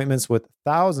booking appointments with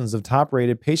thousands of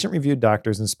top-rated, patient-reviewed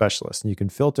doctors and specialists, and you can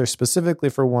filter specifically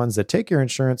for ones that take your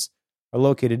insurance, are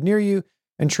located near you,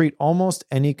 and treat almost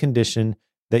any condition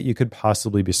that you could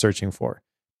possibly be searching for.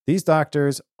 These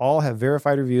doctors all have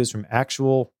verified reviews from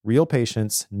actual, real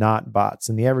patients, not bots,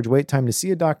 and the average wait time to see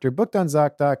a doctor booked on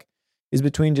ZocDoc is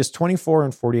between just 24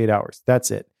 and 48 hours. That's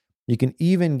it. You can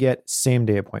even get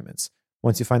same-day appointments.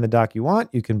 Once you find the doc you want,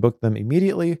 you can book them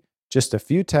immediately, just a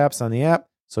few taps on the app.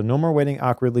 So no more waiting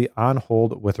awkwardly on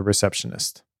hold with a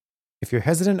receptionist. If you're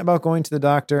hesitant about going to the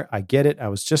doctor, I get it. I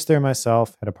was just there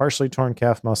myself, had a partially torn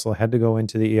calf muscle, had to go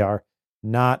into the ER.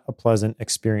 Not a pleasant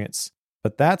experience.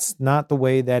 But that's not the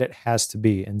way that it has to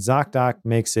be. And ZocDoc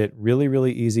makes it really,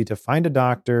 really easy to find a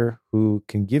doctor who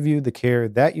can give you the care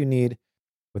that you need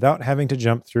without having to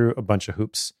jump through a bunch of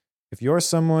hoops. If you're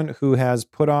someone who has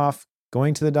put off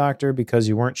going to the doctor because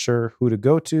you weren't sure who to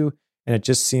go to and it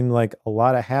just seemed like a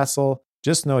lot of hassle,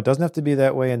 just know it doesn't have to be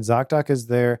that way. And ZocDoc is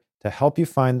there to help you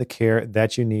find the care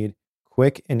that you need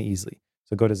quick and easily.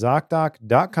 So go to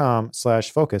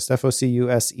ZocDoc.com/focused,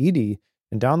 FOCUSED,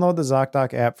 and download the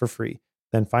ZocDoc app for free.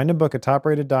 Then find and book a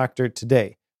top-rated doctor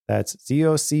today. That's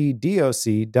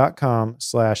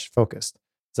ZocDoc.com/focused.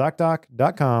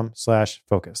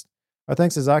 ZocDoc.com/focused. Our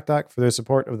thanks to ZocDoc for their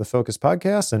support of the Focus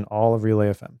podcast and all of Relay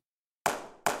FM.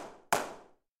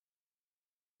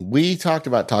 We talked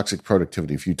about toxic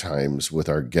productivity a few times with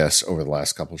our guests over the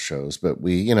last couple of shows, but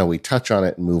we touch on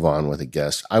it and move on with a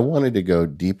guest. I wanted to go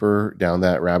deeper down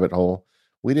that rabbit hole.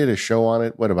 We did a show on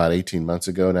it, about 18 months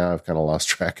ago now? I've kind of lost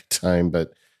track of time,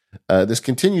 but this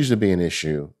continues to be an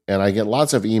issue. And I get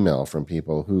lots of email from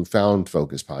people who found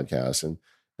Focus Podcasts and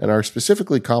are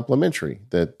specifically complimentary,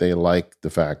 that they like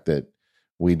the fact that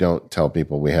we don't tell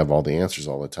people we have all the answers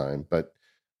all the time. But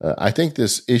I think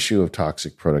this issue of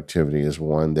toxic productivity is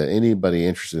one that anybody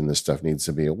interested in this stuff needs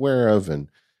to be aware of and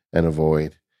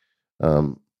avoid.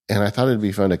 And I thought it'd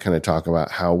be fun to kind of talk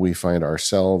about how we find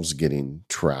ourselves getting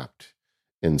trapped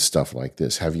in stuff like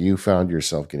this. Have you found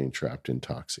yourself getting trapped in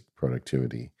toxic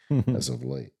productivity as of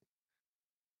late?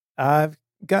 I've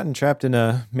gotten trapped in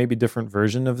a maybe different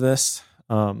version of this.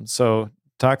 So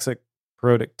toxic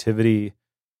productivity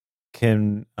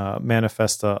can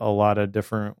manifest a lot of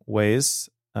different ways.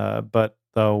 But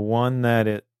the one that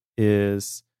it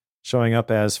is showing up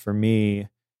as for me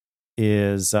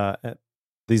is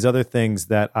these other things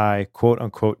that I quote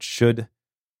unquote should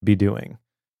be doing.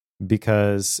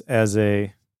 Because as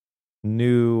a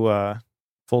new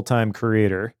full-time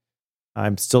creator,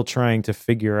 I'm still trying to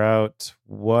figure out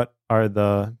what are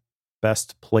the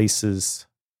best places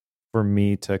for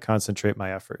me to concentrate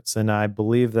my efforts. And I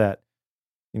believe that,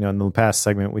 in the past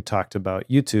segment, we talked about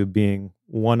YouTube being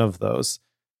one of those.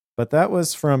 But that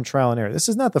was from trial and error. This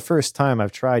is not the first time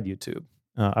I've tried YouTube.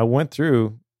 I went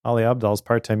through Ali Abdal's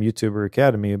Part-Time YouTuber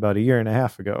Academy about 1.5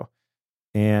 years ago,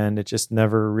 and it just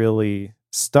never really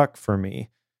stuck for me.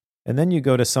 And then you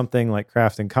go to something like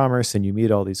Craft and Commerce and you meet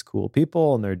all these cool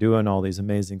people and they're doing all these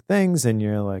amazing things. And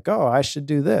you're like, oh, I should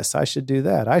do this. I should do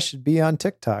that. I should be on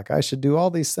TikTok. I should do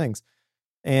all these things.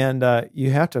 And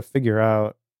you have to figure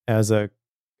out as a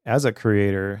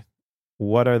creator,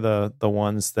 what are the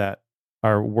ones that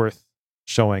are worth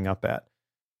showing up at.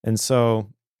 And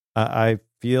so I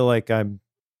feel like I'm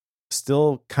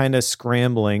still kind of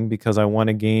scrambling because I want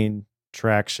to gain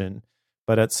traction.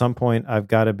 But at some point, I've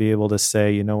got to be able to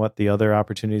say, you know what, the other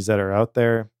opportunities that are out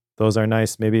there, those are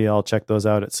nice. Maybe I'll check those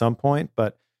out at some point.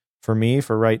 But for me,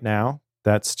 for right now,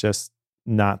 that's just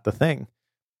not the thing.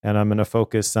 And I'm going to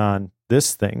focus on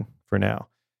this thing for now.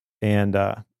 And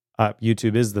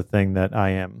YouTube is the thing that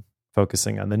I am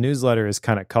focusing on. The newsletter is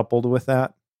kind of coupled with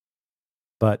that.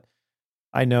 But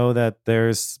I know that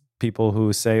there's people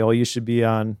who say, oh, you should be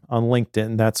on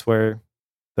LinkedIn. That's where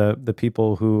the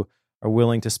people who are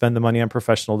willing to spend the money on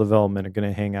professional development are going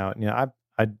to hang out.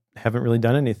 I haven't really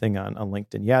done anything on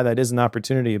LinkedIn. Yeah, that is an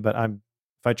opportunity, but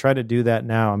if I try to do that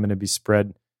now, I'm going to be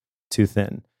spread too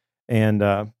thin.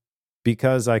 And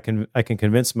because I can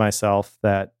convince myself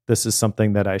that this is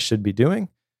something that I should be doing,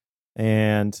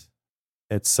 and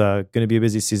it's going to be a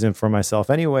busy season for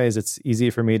myself anyways, it's easy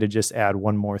for me to just add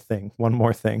one more thing.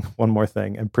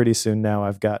 And pretty soon now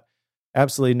I've got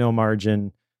absolutely no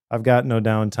margin. I've got no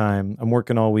downtime. I'm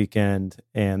working all weekend,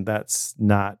 and that's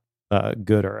not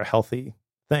good or a healthy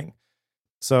thing.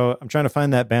 So I'm trying to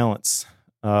find that balance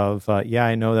of,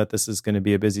 I know that this is going to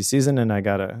be a busy season and I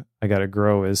gotta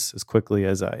grow as quickly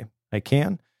as I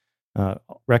can,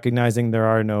 recognizing there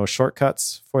are no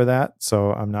shortcuts for that.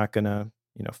 So I'm not going to,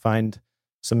 find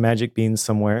some magic beans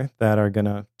somewhere that are going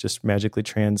to just magically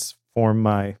transform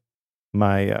my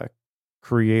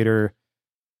creator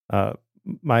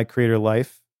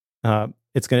life.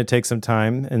 It's going to take some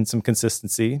time and some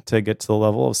consistency to get to the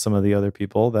level of some of the other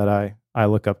people that I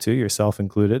look up to, yourself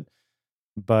included.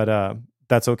 But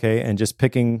that's okay. And just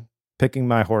picking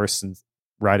my horse and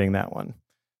riding that one.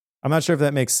 I'm not sure if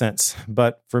that makes sense,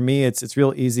 but for me, it's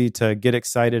real easy to get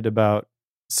excited about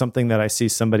something that I see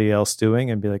somebody else doing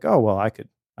and be like, oh, well, I could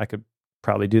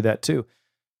probably do that too.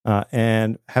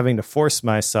 And having to force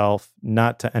myself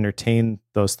not to entertain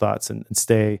those thoughts and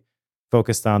stay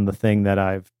focused on the thing that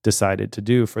I've decided to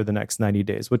do for the next 90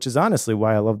 days, which is honestly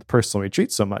why I love the personal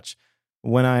retreat so much.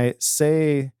 When I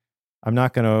say I'm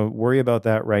not going to worry about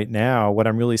that right now, what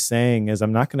I'm really saying is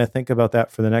I'm not going to think about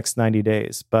that for the next 90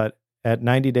 days. But at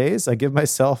 90 days, I give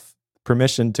myself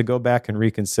permission to go back and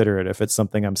reconsider it if it's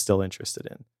something I'm still interested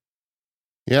in.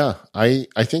 Yeah, I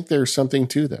think there's something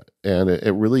to that. And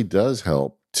it really does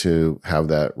help to have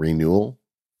that renewal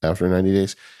after 90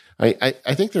 days. I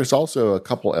think there's also a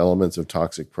couple elements of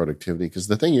toxic productivity, because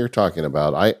the thing you're talking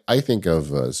about, I think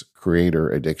of as creator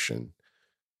addiction.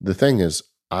 The thing is,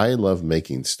 I love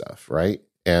making stuff, right?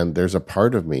 And there's a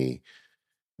part of me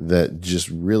that just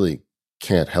really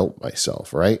can't help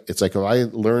myself, right? It's like if I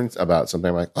learned about something,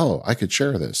 I'm like, oh, I could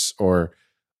share this, or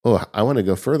oh, I want to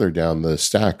go further down the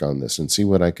stack on this and see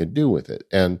what I could do with it.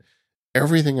 And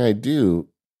everything I do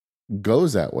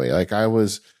goes that way. Like I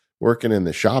was working in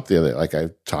the shop the other, like I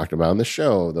talked about in the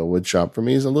show, the wood shop for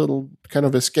me is a little kind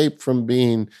of escape from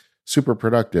being super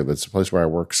productive. It's a place where I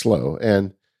work slow.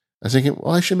 And I was thinking,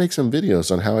 well, I should make some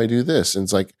videos on how I do this. And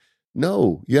it's like,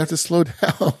 no, you have to slow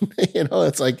down.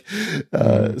 It's like,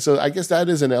 so I guess that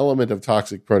is an element of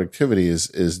toxic productivity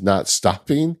is not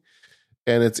stopping.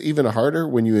 And it's even harder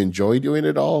when you enjoy doing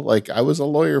it all. Like I was a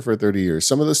lawyer for 30 years.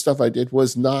 Some of the stuff I did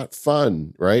was not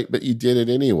fun, right? But you did it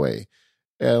anyway.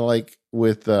 And like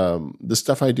with the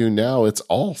stuff I do now, it's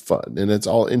all fun and it's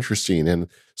all interesting. And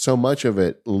so much of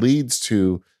it leads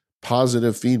to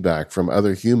positive feedback from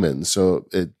other humans. So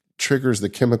it triggers the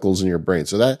chemicals in your brain.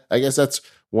 So that, I guess that's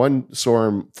one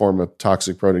form of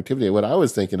toxic productivity. What I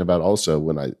was thinking about also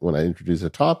when I introduced the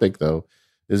topic though,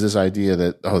 is this idea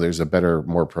that, oh, there's a better,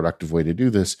 more productive way to do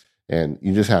this. And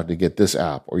you just have to get this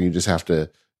app, or you just have to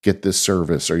get this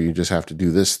service, or you just have to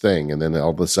do this thing. And then all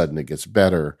of a sudden it gets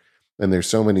better. And there's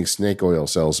so many snake oil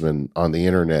salesmen on the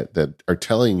internet that are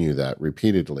telling you that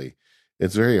repeatedly.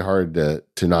 It's very hard to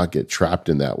not get trapped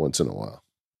in that once in a while.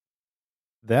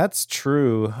 That's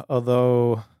true.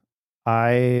 Although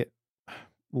I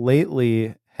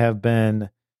lately have been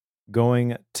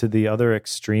going to the other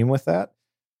extreme with that.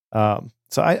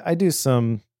 So I do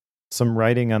some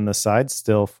writing on the side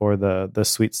still for the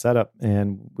suite setup,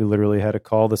 and we literally had a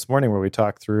call this morning where we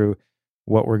talked through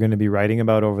what we're going to be writing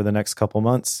about over the next couple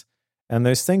months. And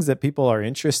there's things that people are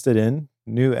interested in,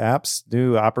 new apps,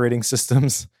 new operating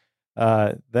systems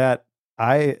that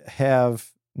I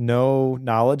have no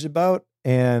knowledge about.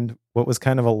 And what was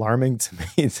kind of alarming to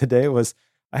me today was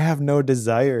I have no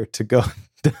desire to go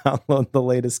download the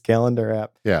latest calendar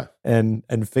app,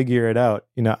 and figure it out.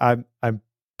 I'm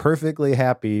perfectly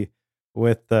happy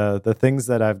with the things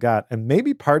that I've got, and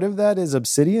maybe part of that is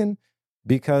Obsidian,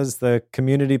 because the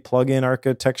community plugin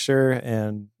architecture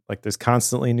and like there's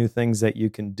constantly new things that you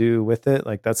can do with it.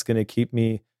 Like that's going to keep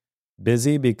me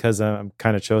busy because I'm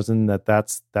kind of chosen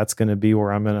that's going to be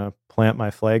where I'm going to plant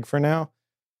my flag for now.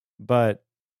 But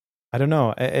I don't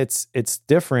know. It's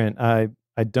different. I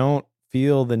don't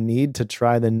feel the need to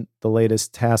try the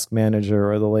latest task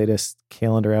manager or the latest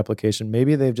calendar application.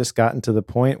 Maybe they've just gotten to the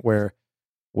point where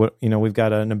we've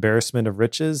got an embarrassment of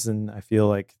riches, and I feel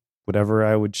like whatever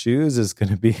I would choose is going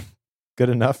to be good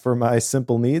enough for my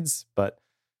simple needs. But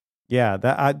yeah,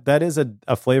 that is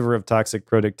a flavor of toxic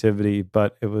productivity,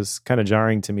 but it was kind of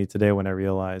jarring to me today when I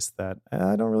realized that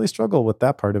I don't really struggle with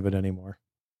that part of it anymore.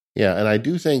 Yeah, and I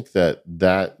do think that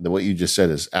what you just said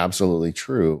is absolutely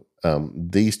true.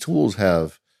 These tools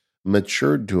have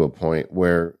matured to a point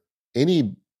where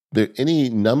any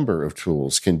number of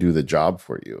tools can do the job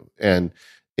for you. And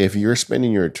if you're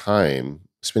spending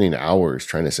hours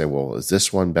trying to say, well, is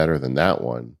this one better than that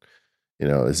one?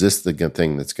 Is this the good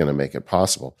thing that's going to make it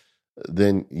possible?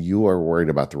 Then you are worried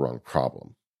about the wrong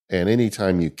problem. And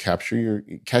anytime you catch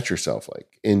yourself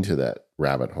like into that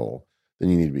rabbit hole, then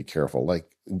you need to be careful.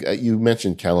 Like you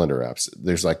mentioned calendar apps.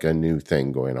 There's like a new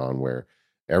thing going on where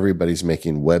everybody's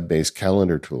making web-based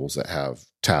calendar tools that have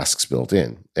tasks built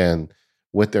in. And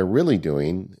what they're really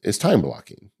doing is time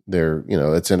blocking.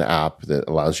 It's an app that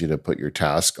allows you to put your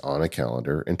task on a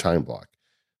calendar and time block.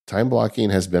 Time blocking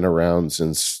has been around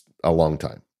since a long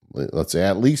time. Let's say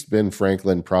at least Ben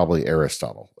Franklin, probably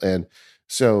Aristotle. And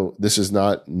so this is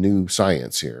not new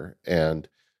science here. And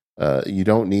you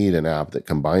don't need an app that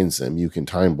combines them. You can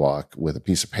time block with a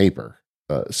piece of paper.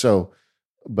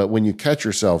 But when you catch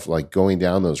yourself like going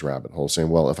down those rabbit holes saying,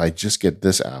 well, if I just get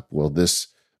this app, will this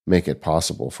make it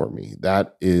possible for me?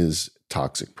 That is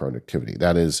toxic productivity.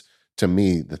 That is, to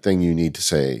me, the thing you need to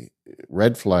say,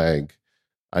 red flag,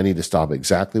 I need to stop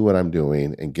exactly what I'm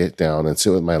doing and get down and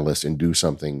sit with my list and do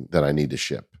something that I need to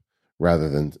ship rather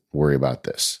than worry about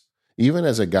this. Even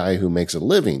as a guy who makes a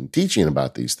living teaching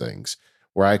about these things,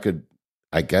 where I could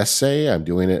I guess say I'm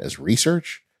doing it as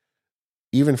research.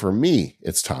 Even for me,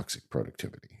 it's toxic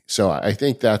productivity. So I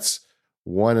think that's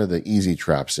one of the easy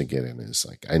traps to get in is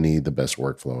like, I need the best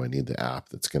workflow. I need the app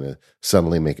that's going to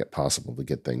suddenly make it possible to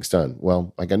get things done.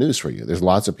 Well, I got news for you. There's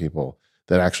lots of people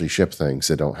that actually ship things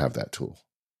that don't have that tool.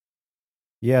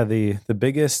 Yeah, the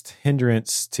biggest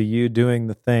hindrance to you doing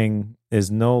the thing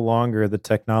is no longer the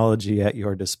technology at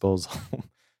your disposal.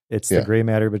 It's the Yeah. gray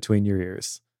matter between your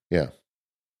ears. Yeah.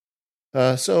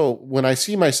 So when I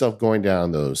see myself going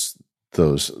down those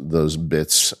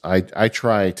bits, I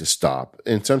try to stop,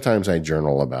 and sometimes I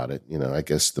journal about it. I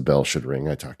guess the bell should ring.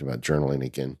 I talked about journaling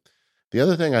again. The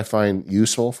other thing I find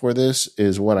useful for this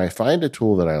is when I find a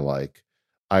tool that I like,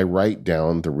 I write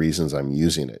down the reasons I'm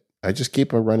using it. I just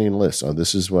keep a running list. Oh,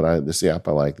 this is the app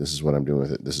I like. This is what I'm doing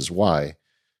with it. This is why.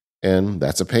 And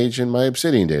that's a page in my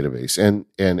Obsidian database. And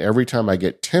every time I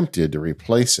get tempted to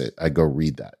replace it, I go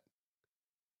read that.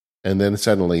 And then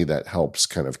suddenly that helps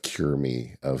kind of cure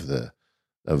me of the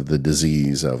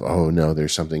disease of, oh no,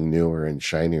 there's something newer and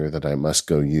shinier that I must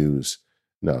go use.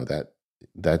 No,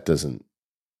 that doesn't,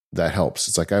 that helps.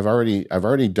 It's like I've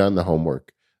already done the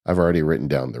homework. I've already written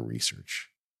down the research.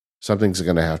 Something's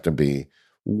going to have to be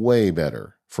way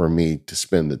better for me to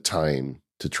spend the time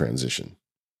to transition.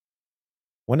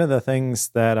 One of the things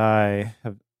that I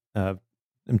have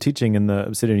am teaching in the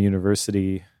Obsidian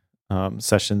University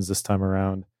sessions this time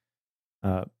around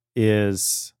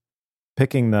is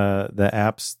picking the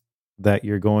apps that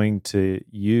you're going to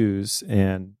use.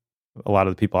 And a lot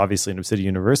of the people, obviously, in Obsidian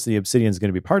University, Obsidian is going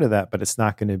to be part of that, but it's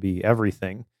not going to be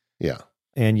everything. Yeah.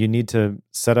 And you need to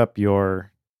set up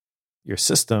your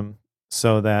system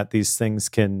so that these things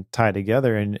can tie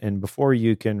together. And before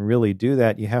you can really do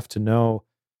that, you have to know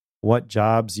what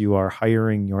jobs you are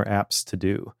hiring your apps to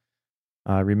do.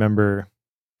 Remember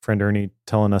friend Ernie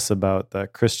telling us about the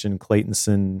Christian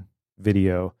Claytonson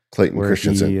video. Clayton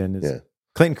Christensen.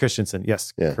 Clayton Christensen,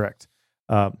 yes, yeah. Correct.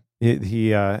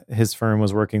 His firm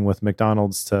was working with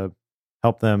McDonald's to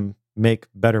help them make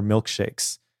better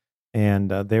milkshakes.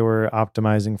 And they were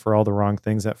optimizing for all the wrong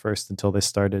things at first until they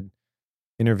started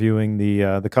interviewing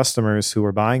the customers who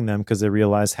were buying them, because they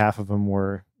realized half of them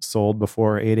were sold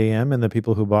before 8 a.m. and the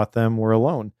people who bought them were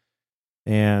alone.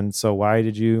 And so, why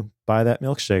did you buy that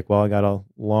milkshake? Well, I got a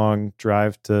long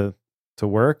drive to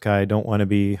work. I don't want to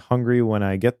be hungry when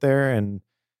I get there, and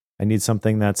I need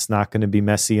something that's not going to be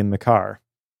messy in the car.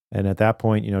 And at that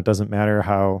point, it doesn't matter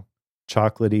how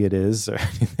chocolatey it is or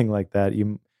anything like that.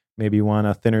 You maybe want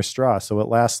a thinner straw so it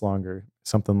lasts longer,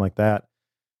 something like that.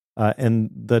 And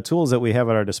the tools that we have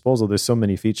at our disposal, there's so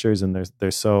many features and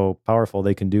they're so powerful.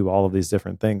 They can do all of these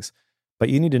different things. But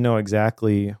you need to know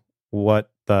exactly what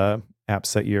the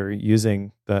apps that you're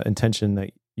using, the intention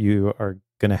that you are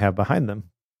going to have behind them.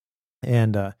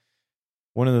 And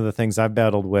one of the things I've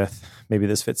battled with, maybe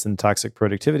this fits in toxic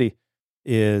productivity,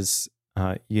 is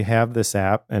you have this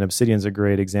app, and Obsidian's a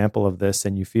great example of this,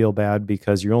 and you feel bad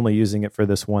because you're only using it for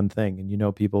this one thing.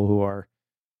 And people who are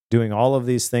doing all of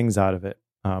these things out of it.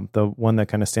 The one that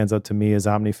kind of stands out to me is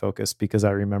OmniFocus, because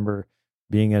I remember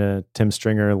being at a Tim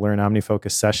Stringer Learn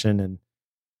OmniFocus session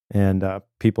and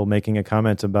people making a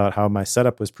comment about how my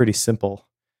setup was pretty simple.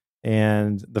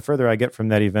 And the further I get from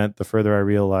that event, the further I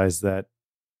realize that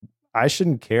I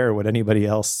shouldn't care what anybody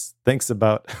else thinks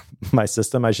about my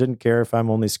system. I shouldn't care if I'm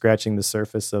only scratching the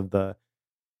surface of the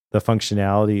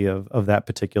functionality of that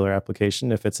particular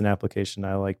application. If it's an application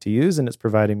I like to use and it's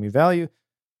providing me value,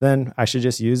 then I should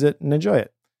just use it and enjoy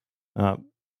it.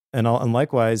 And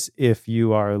likewise, if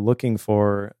you are looking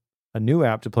for a new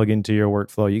app to plug into your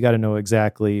workflow, you got to know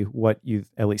exactly what you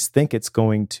at least think it's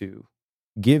going to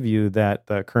give you that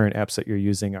the current apps that you're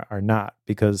using are not.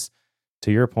 Because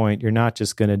to your point, you're not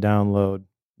just going to download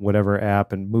whatever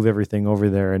app and move everything over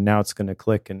there and now it's going to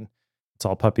click and it's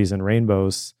all puppies and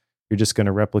rainbows. You're just going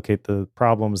to replicate the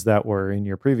problems that were in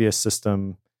your previous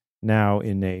system now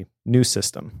in a new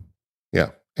system. Yeah.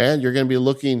 And you're going to be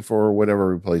looking for whatever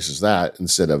replaces that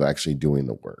instead of actually doing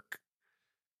the work.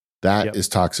 That is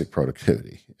toxic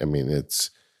productivity. I mean, it's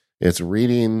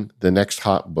reading the next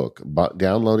hot book,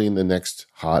 downloading the next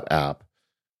hot app,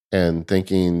 and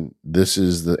thinking this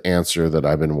is the answer that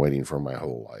I've been waiting for my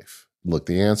whole life. Look,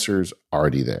 the answer's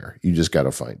already there. You just got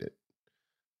to find it.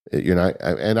 You're not,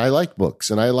 and I like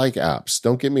books and I like apps.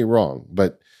 Don't get me wrong,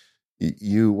 but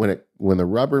when the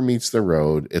rubber meets the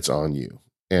road, it's on you.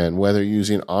 And whether you're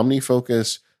using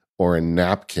OmniFocus or a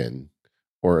napkin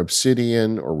or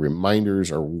Obsidian or reminders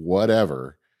or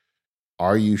whatever,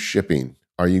 are you shipping?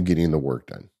 Are you getting the work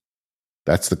done?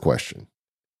 That's the question.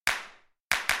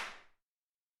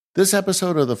 This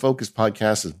episode of the Focus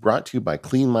Podcast is brought to you by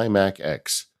Clean My Mac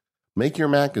X. Make your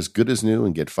Mac as good as new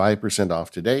and get 5%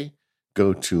 off today.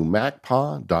 Go to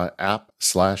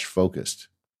macpaw.app/focused.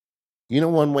 You know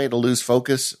one way to lose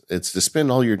focus? It's to spend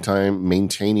all your time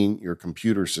maintaining your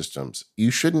computer systems.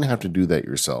 You shouldn't have to do that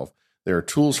yourself. There are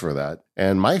tools for that,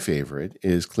 and my favorite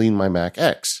is Clean My Mac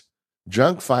X.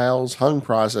 Junk files, hung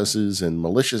processes, and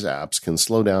malicious apps can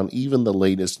slow down even the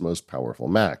latest, most powerful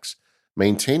Macs.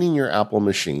 Maintaining your Apple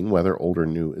machine, whether old or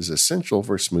new, is essential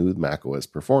for smooth macOS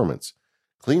performance.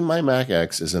 Clean My Mac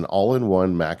X is an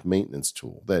all-in-one Mac maintenance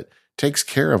tool that takes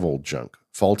care of old junk,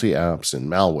 faulty apps, and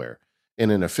malware in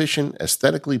an efficient,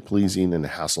 aesthetically pleasing, and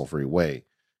hassle-free way.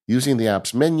 Using the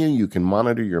app's menu, you can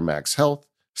monitor your Mac's health,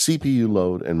 CPU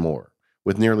load, and more.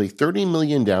 With nearly 30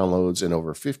 million downloads and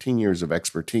over 15 years of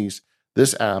expertise,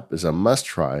 this app is a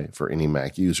must-try for any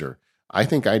Mac user. I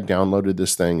think I downloaded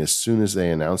this thing as soon as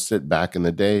they announced it back in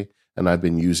the day, and I've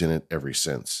been using it ever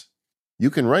since. You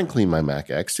can run Clean My Mac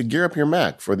X to gear up your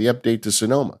Mac for the update to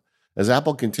Sonoma. As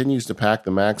Apple continues to pack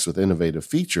the Macs with innovative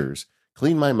features,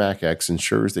 Clean My Mac X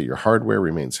ensures that your hardware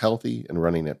remains healthy and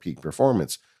running at peak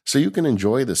performance, so you can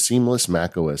enjoy the seamless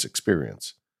macOS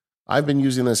experience. I've been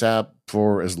using this app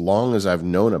for as long as I've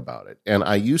known about it, and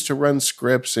I used to run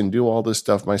scripts and do all this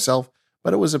stuff myself,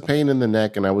 but it was a pain in the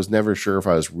neck and I was never sure if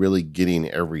I was really getting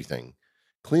everything.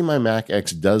 Clean My Mac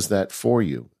X does that for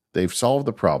you. They've solved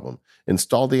the problem.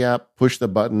 Install the app, push the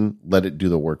button, let it do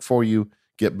the work for you,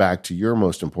 get back to your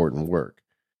most important work.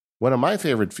 One of my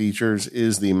favorite features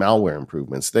is the malware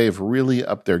improvements. They've really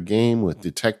upped their game with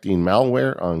detecting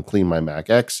malware on Clean My Mac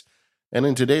X, and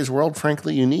in today's world,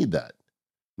 frankly, you need that.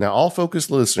 Now, all Focus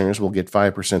listeners will get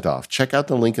 5% off. Check out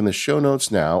the link in the show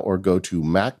notes now or go to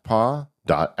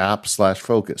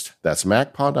macpaw.app/focused. That's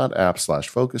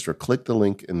macpaw.app/focused or click the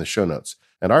link in the show notes.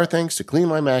 And our thanks to Clean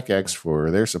My Mac X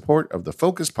for their support of the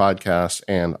Focus podcast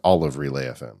and all of Relay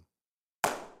FM.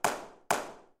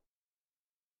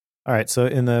 All right. So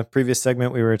in the previous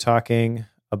segment, we were talking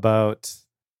about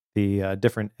the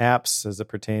different apps as it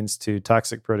pertains to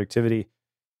toxic productivity.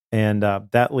 And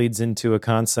that leads into a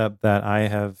concept that I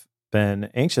have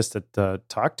been anxious to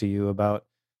talk to you about.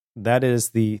 That is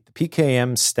the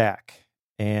PKM Stack.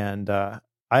 And I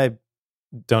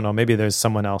don't know, maybe there's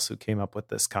someone else who came up with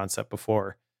this concept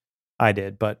before I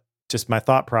did, but just my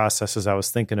thought process as I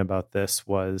was thinking about this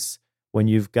was when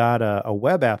you've got a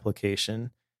web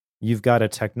application, you've got a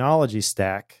technology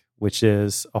stack, which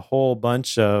is a whole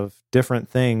bunch of different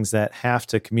things that have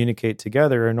to communicate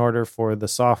together in order for the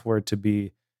software to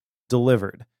be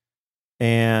delivered.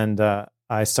 And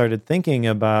I started thinking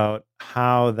about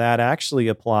how that actually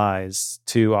applies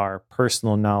to our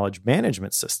personal knowledge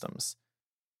management systems.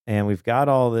 And we've got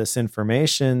all this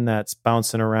information that's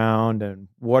bouncing around, and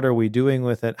what are we doing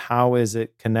with it? How is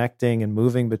it connecting and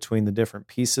moving between the different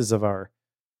pieces of our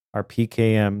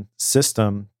PKM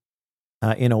system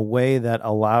in a way that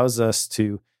allows us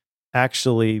to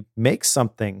actually make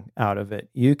something out of it?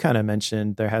 You kind of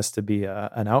mentioned there has to be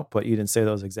an output. You didn't say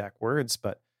those exact words,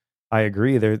 but I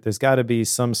agree. There's got to be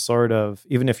some sort of,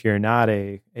 even if you're not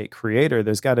a creator,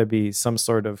 there's got to be some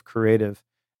sort of creative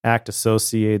act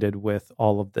associated with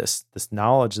all of this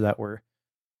knowledge that we're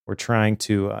trying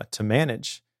to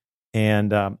manage.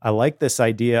 And I like this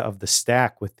idea of the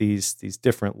stack with these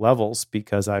different levels,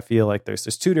 because I feel like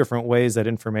there's two different ways that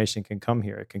information can come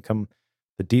here. It can come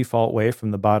the default way from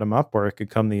the bottom up, or it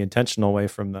could come the intentional way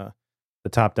from the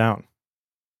top down.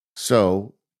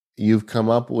 So you've come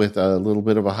up with a little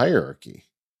bit of a hierarchy.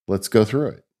 Let's go through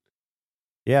it.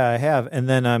 Yeah, I have. And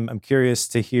then I'm curious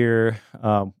to hear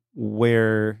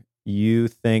where you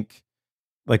think,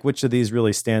 like, which of these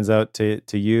really stands out to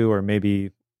you, or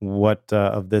maybe what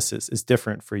of this is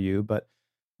different for you. But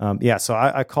so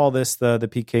I call this the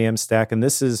PKM stack, and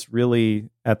this is really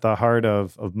at the heart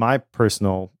of my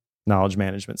personal knowledge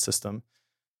management system.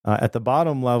 At the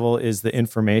bottom level is the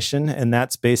information, and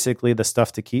that's basically the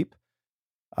stuff to keep.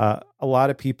 A lot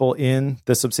of people in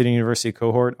this Obsidian University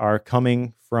cohort are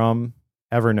coming from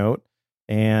Evernote,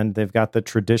 and they've got the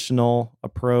traditional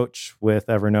approach with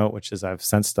Evernote, which is I've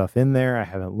sent stuff in there. I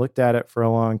haven't looked at it for a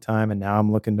long time, and now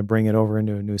I'm looking to bring it over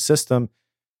into a new system.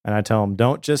 And I tell them,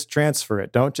 don't just transfer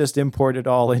it. Don't just import it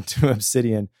all into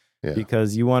Obsidian,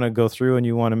 because you want to go through and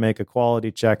you want to make a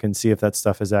quality check and see if that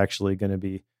stuff is actually going to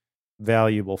be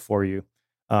valuable for you.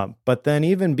 But then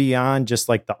even beyond just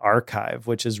like the archive,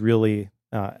 which is really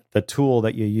the tool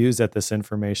that you use at this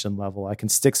information level, I can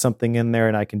stick something in there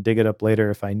and I can dig it up later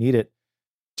if I need it.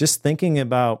 Just thinking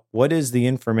about what is the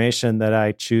information that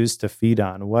I choose to feed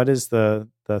on? What is the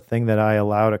thing that I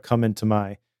allow to come into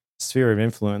my sphere of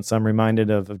influence? I'm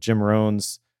reminded of Jim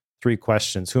Rohn's 3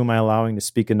 questions. Who am I allowing to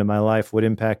speak into my life? What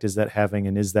impact is that having?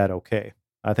 And is that okay?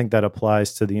 I think that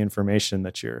applies to the information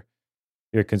that you're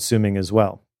consuming as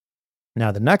well.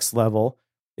 Now, the next level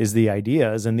is the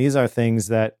ideas, and these are things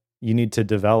that you need to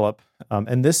develop.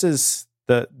 And this is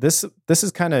this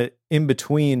is kind of in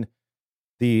between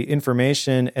the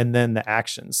information and then the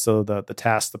actions. So the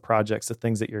tasks, the projects, the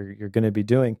things that you're going to be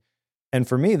doing. And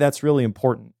for me, that's really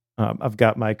important. I've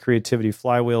got my creativity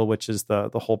flywheel, which is the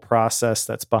whole process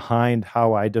that's behind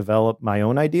how I develop my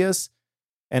own ideas.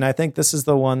 And I think this is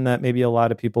the one that maybe a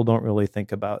lot of people don't really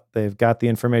think about. They've got the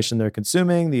information they're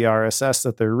consuming, the RSS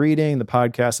that they're reading, the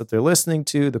podcasts that they're listening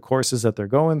to, the courses that they're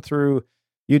going through,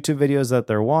 YouTube videos that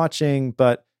they're watching.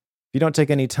 But if you don't take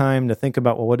any time to think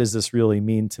about, well, what does this really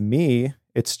mean to me?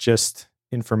 It's just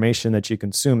information that you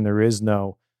consume. There is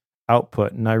no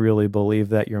output. And I really believe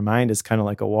that your mind is kind of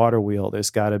like a water wheel. There's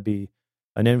got to be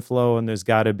an inflow and there's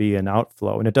got to be an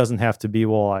outflow. And it doesn't have to be,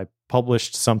 well, I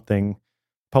published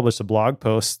a blog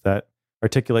post that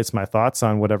articulates my thoughts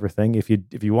on whatever thing. If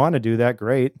you want to do that,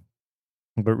 great.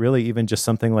 But really, even just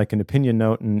something like an opinion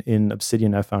note in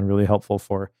Obsidian, I found really helpful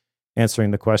for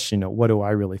answering the question, what do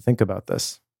I really think about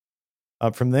this?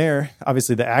 From there,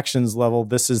 obviously the actions level,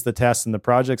 this is the tasks and the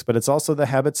projects, but it's also the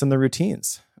habits and the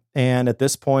routines. And at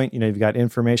this point, you've got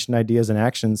information, ideas, and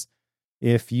actions.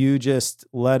 If you just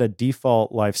let a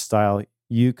default lifestyle,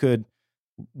 you could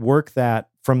work that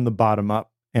from the bottom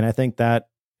up. And I think that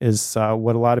is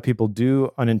what a lot of people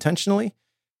do unintentionally.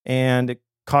 And it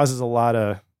causes a lot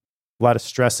of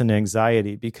stress and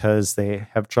anxiety because they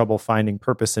have trouble finding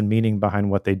purpose and meaning behind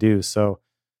what they do. So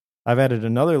I've added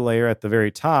another layer at the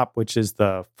very top, which is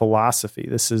the philosophy.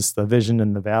 This is the vision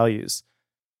and the values.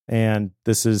 And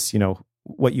this is,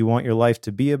 what you want your life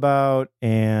to be about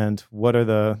and what are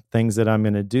the things that I'm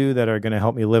going to do that are going to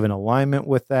help me live in alignment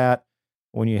with that.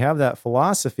 When you have that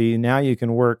philosophy, now you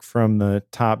can work from the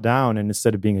top down, and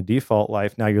instead of being a default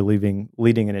life, now you're leading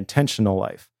an intentional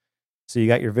life. So you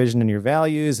got your vision and your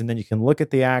values, and then you can look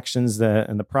at the actions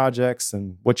and the projects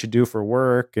and what you do for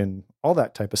work and all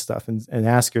that type of stuff and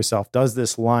ask yourself, does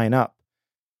this line up?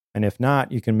 And if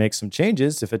not, you can make some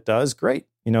changes. If it does, great.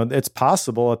 It's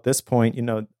possible at this point,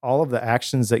 all of the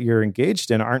actions that you're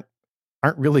engaged in aren't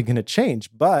really going to change.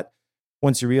 But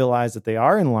once you realize that they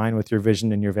are in line with your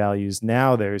vision and your values,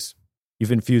 now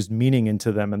you've infused meaning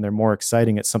into them and they're more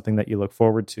exciting. It's something that you look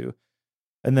forward to.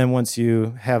 And then once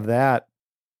you have that,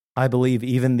 I believe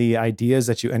even the ideas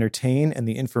that you entertain and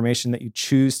the information that you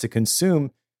choose to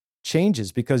consume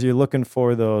changes because you're looking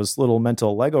for those little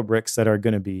mental Lego bricks that are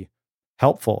going to be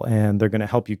helpful and they're going to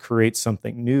help you create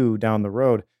something new down the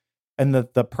road. And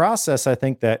the process, I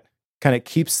think, that kind of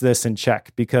keeps this in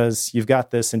check because you've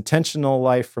got this intentional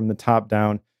life from the top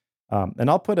down. And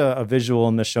I'll put a visual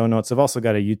in the show notes. I've also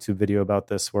got a YouTube video about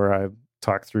this where I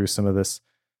talk through some of this.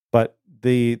 But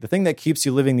the thing that keeps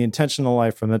you living the intentional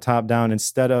life from the top down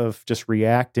instead of just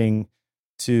reacting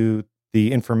to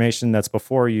the information that's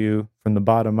before you from the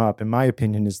bottom up, in my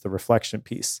opinion, is the reflection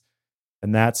piece.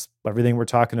 And that's everything we're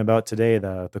talking about today,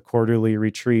 the quarterly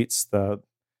retreats, the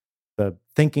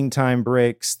thinking time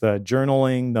breaks, the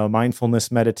journaling, the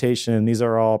mindfulness meditation. These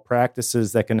are all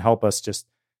practices that can help us just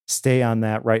stay on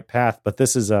that right path. But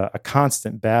this is a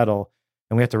constant battle.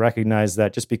 And we have to recognize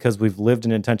that just because we've lived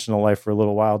an intentional life for a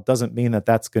little while doesn't mean that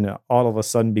that's going to all of a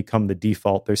sudden become the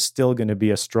default. There's still going to be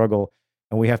a struggle,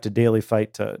 and we have to daily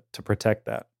fight to protect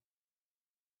that.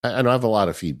 I have a lot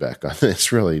of feedback on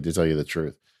this, really, to tell you the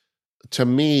truth. To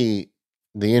me,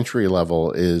 the entry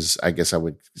level is, I guess I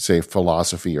would say,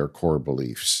 philosophy or core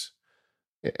beliefs.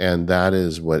 And that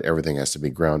is what everything has to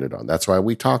be grounded on. That's why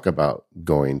we talk about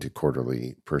going to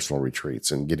quarterly personal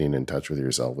retreats and getting in touch with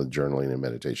yourself with journaling and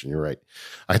meditation. You're right.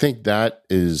 I think that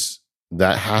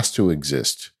has to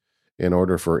exist in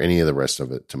order for any of the rest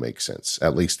of it to make sense,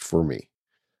 at least for me.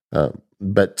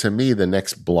 But to me, the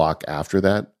next block after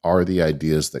that are the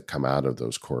ideas that come out of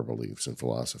those core beliefs and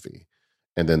philosophy.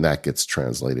 And then that gets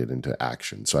translated into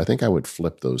action. So I think I would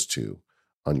flip those two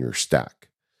on your stack.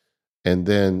 And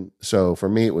then, so for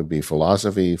me, it would be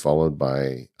philosophy followed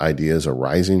by ideas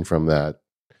arising from that,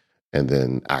 and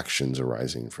then actions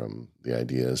arising from the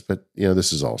ideas. But,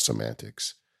 this is all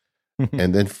semantics.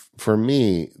 And then for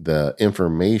me, the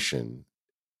information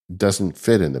doesn't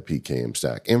fit in the PKM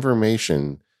stack.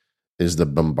 Information is the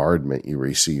bombardment you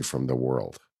receive from the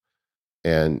world.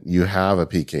 And you have a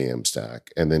PKM stack,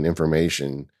 and then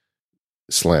information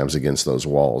slams against those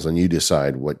walls, and you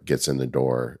decide what gets in the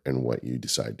door and what you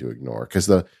decide to ignore. Because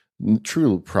the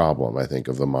true problem, I think,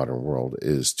 of the modern world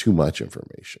is too much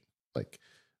information. Like,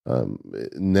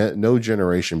 No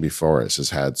generation before us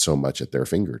has had so much at their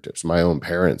fingertips. My own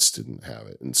parents didn't have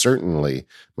it. And certainly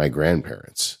my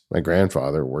grandparents. My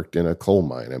grandfather worked in a coal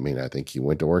mine. I mean, I think he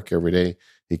went to work every day.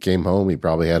 He came home, he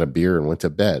probably had a beer and went to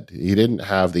bed. He didn't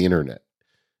have the internet.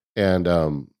 And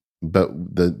but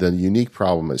the unique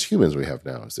problem as humans we have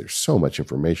now is there's so much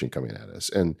information coming at us,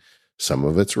 and some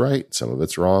of it's right, some of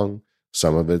it's wrong,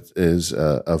 some of it is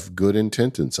of good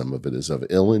intent, and some of it is of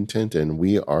ill intent, and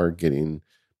we are getting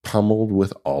pummeled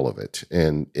with all of it.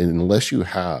 And unless you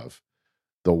have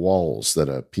the walls that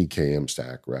a PKM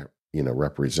stack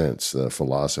represents, the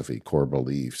philosophy, core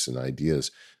beliefs, and ideas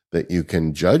that you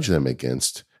can judge them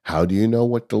against, how do you know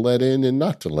what to let in and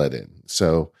not to let in?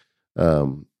 So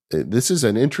this is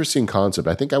an interesting concept.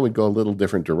 I think I would go a little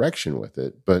different direction with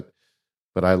it, but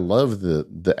I love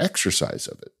the exercise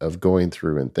of it, of going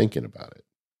through and thinking about it.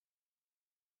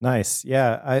 Nice.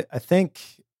 Yeah. I think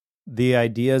the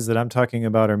ideas that I'm talking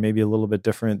about are maybe a little bit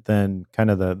different than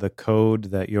kind of the code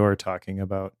that you're talking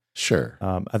about. Sure.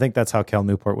 I think that's how Cal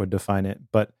Newport would define it.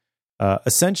 But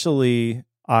essentially,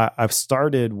 I've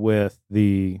started with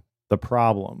the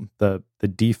problem, the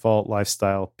default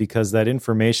lifestyle, because that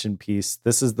information piece,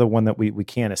 this is the one that we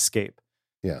can't escape.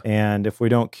 Yeah. And if we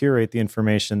don't curate the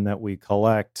information that we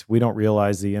collect, we don't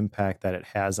realize the impact that it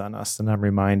has on us. And I'm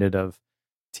reminded of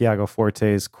Tiago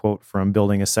Forte's quote from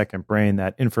Building a Second Brain,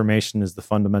 that information is the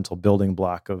fundamental building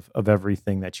block of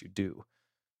everything that you do.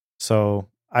 So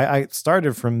I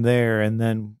started from there, and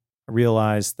then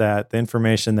realized that the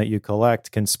information that you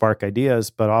collect can spark ideas,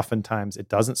 but oftentimes it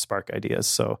doesn't spark ideas.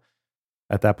 So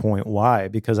at that point, why?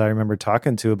 Because I remember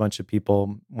talking to a bunch of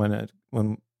people when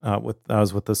I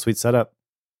was with the Sweet Setup.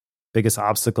 Biggest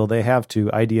obstacle they have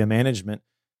to idea management.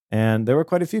 And there were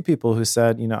quite a few people who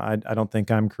said, I don't think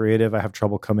I'm creative. I have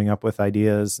trouble coming up with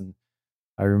ideas. And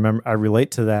I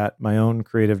relate to that, my own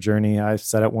creative journey. I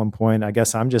said at one point, I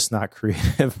guess I'm just not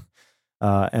creative.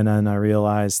 And then I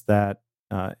realized that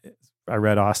I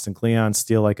read Austin Kleon's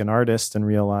Steal Like an Artist and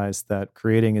realized that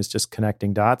creating is just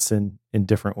connecting dots in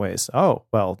different ways. Oh,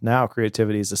 well, now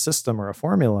creativity is a system or a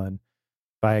formula. And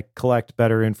if I collect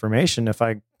better information, if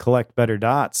I collect better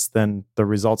dots, then the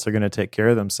results are going to take care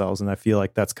of themselves. And I feel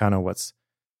like that's kind of what's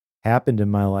happened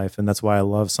in my life. And that's why I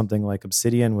love something like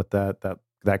Obsidian with that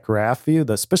graph view,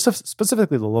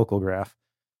 specifically the local graph,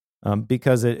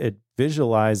 because it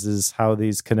visualizes how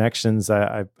these connections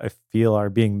I feel are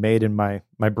being made in my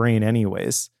brain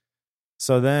anyways.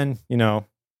 So then,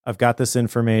 I've got this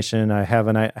information, I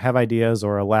have ideas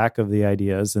or a lack of the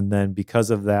ideas. And then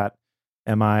because of that,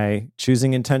 am I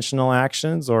choosing intentional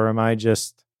actions, or am I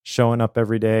just showing up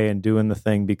every day and doing the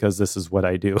thing because this is what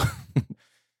I do?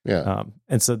 Yeah.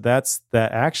 And so that's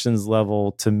the actions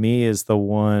level, to me, is the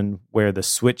one where the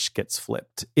switch gets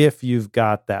flipped if you've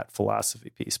got that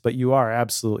philosophy piece. But you are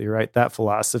absolutely right. That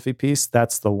philosophy piece,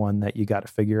 that's the one that you got to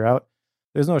figure out.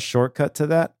 There's no shortcut to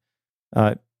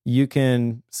that. You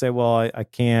can say, well, I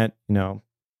can't,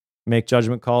 make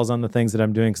judgment calls on the things that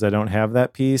I'm doing because I don't have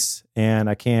that piece, and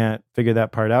I can't figure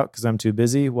that part out because I'm too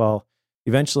busy. Well,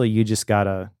 eventually you just got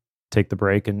to take the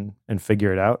break and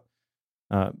figure it out.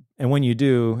 And when you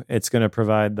do, it's going to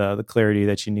provide the clarity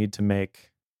that you need to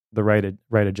make the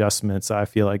right adjustments. I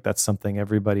feel like that's something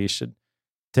everybody should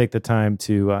take the time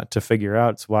to figure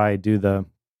out. It's why I do the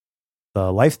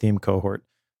life theme cohort,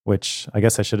 which I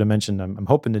guess I should have mentioned. I'm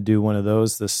hoping to do one of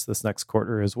those this next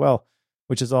quarter as well,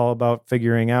 which is all about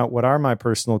figuring out what are my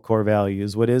personal core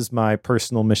values, what is my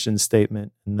personal mission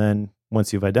statement. And then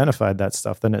once you've identified that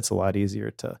stuff, then it's a lot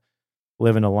easier to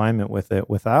live in alignment with it.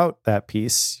 Without that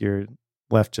piece, you're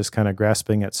left just kind of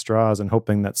grasping at straws and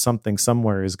hoping that something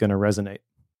somewhere is going to resonate.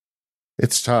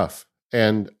 It's tough.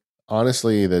 And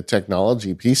honestly, the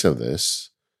technology piece of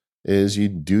this is you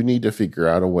do need to figure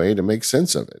out a way to make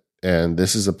sense of it. And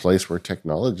this is a place where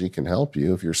technology can help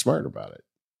you if you're smart about it.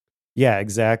 Yeah,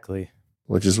 exactly.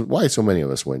 Which is why so many of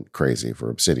us went crazy for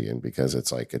Obsidian, because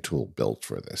it's like a tool built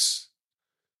for this.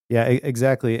 Yeah,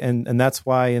 exactly. And that's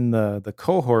why in the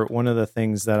cohort, one of the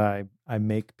things that I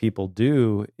make people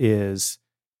do is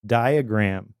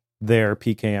diagram their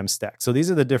PKM stack. So these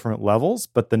are the different levels,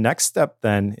 but the next step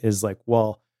then is like,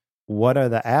 well, what are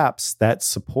the apps that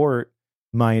support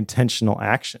my intentional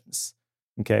actions?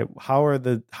 Okay, how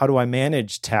do I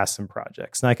manage tasks and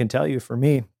projects? And I can tell you, for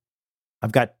me,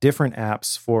 I've got different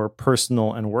apps for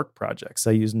personal and work projects.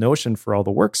 I use Notion for all the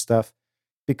work stuff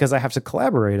because I have to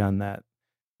collaborate on that.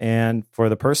 And for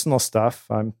the personal stuff,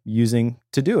 I'm using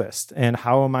Todoist. And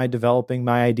how am I developing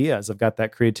my ideas? I've got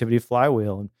that creativity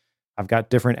flywheel, and I've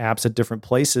got different apps at different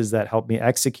places that help me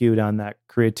execute on that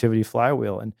creativity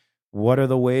flywheel. And what are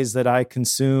the ways that I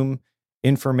consume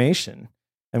information?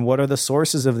 And what are the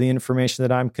sources of the information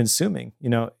that I'm consuming?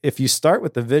 If you start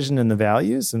with the vision and the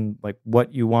values and like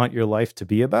what you want your life to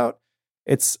be about,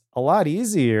 it's a lot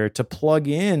easier to plug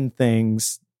in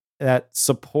things that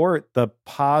support the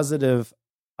positive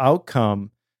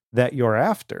outcome that you're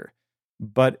after.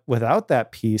 But without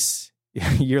that piece,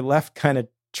 you're left kind of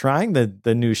trying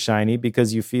the new shiny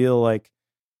because you feel like,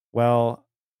 well,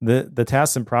 the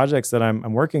tasks and projects that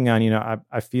I'm working on,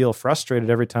 I feel frustrated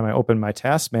every time I open my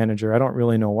task manager. I don't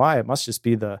really know why. It must just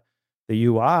be the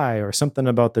UI or something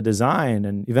about the design.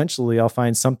 And eventually I'll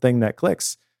find something that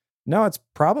clicks. No, it's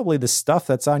probably the stuff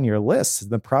that's on your list,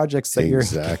 the projects that you're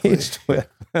engaged with.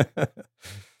 I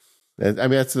mean,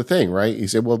 that's the thing, right? You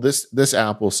say, well, this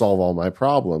app will solve all my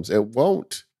problems. It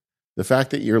won't. The fact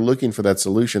that you're looking for that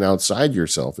solution outside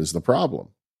yourself is the problem.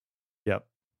 Yep.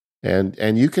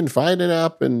 And you can find an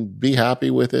app and be happy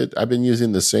with it. I've been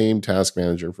using the same task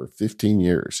manager for 15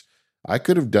 years. I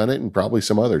could have done it in probably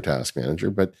some other task manager,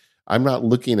 but I'm not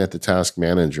looking at the task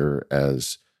manager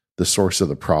as the source of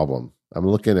the problem. I'm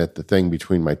looking at the thing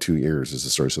between my two ears as the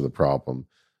source of the problem.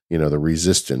 The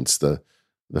resistance, the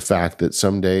fact that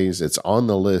some days it's on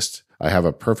the list. I have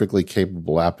a perfectly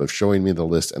capable app of showing me the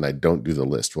list and I don't do the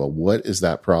list. Well, what is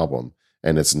that problem?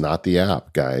 And it's not the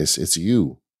app, guys. It's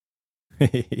you.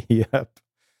 Yep.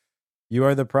 You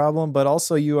are the problem, but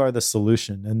also you are the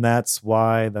solution. And that's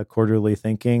why the quarterly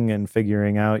thinking and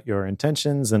figuring out your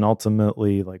intentions and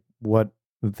ultimately like what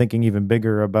thinking even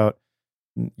bigger about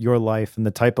your life and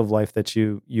the type of life that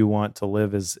you want to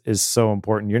live is so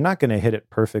important. You're not going to hit it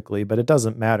perfectly, but it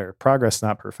doesn't matter. Progress,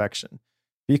 not perfection.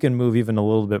 You can move even a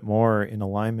little bit more in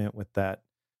alignment with that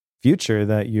future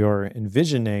that you're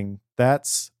envisioning.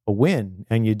 That's a win.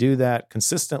 And you do that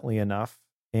consistently enough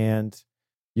and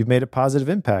you've made a positive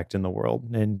impact in the world.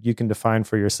 And you can define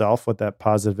for yourself what that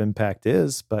positive impact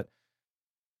is, but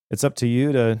it's up to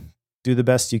you to do the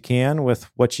best you can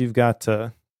with what you've got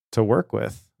to work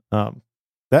with.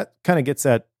 That kind of gets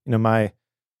at, I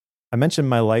mentioned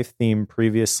my life theme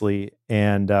previously,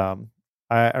 and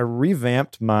I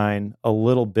revamped mine a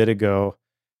little bit ago.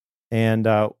 And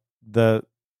the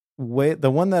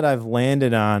one that I've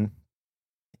landed on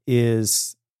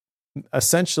is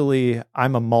essentially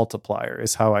I'm a multiplier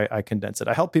is how I condense it.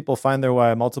 I help people find their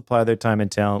why, multiply their time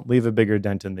and talent, leave a bigger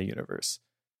dent in the universe.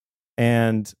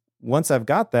 And once I've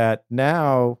got that,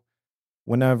 now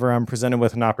whenever I'm presented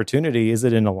with an opportunity, is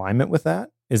it in alignment with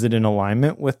that? Is it in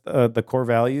alignment with the core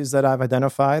values that I've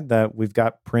identified that we've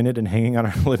got printed and hanging on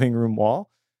our living room wall?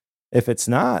 If it's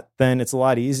not, then it's a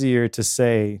lot easier to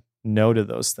say no to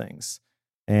those things.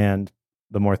 And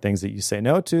the more things that you say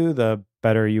no to, the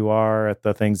better you are at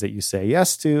the things that you say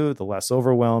yes to, the less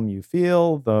overwhelm you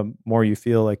feel, the more you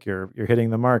feel like you're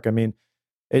hitting the mark. I mean,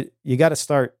 you got to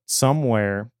start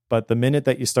somewhere, but the minute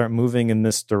that you start moving in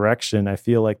this direction, I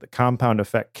feel like the compound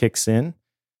effect kicks in.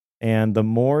 And the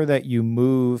more that you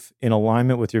move in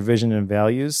alignment with your vision and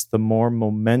values, the more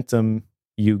momentum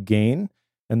you gain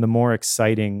and the more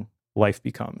exciting life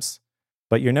becomes.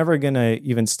 But you're never going to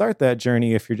even start that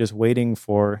journey if you're just waiting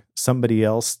for somebody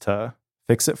else to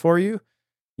fix it for you.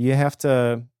 You have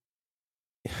to,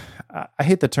 I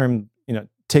hate the term,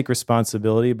 take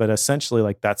responsibility, but essentially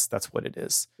like that's what it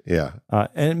is. Yeah.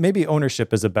 And maybe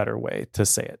ownership is a better way to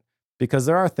say it, because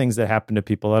there are things that happen to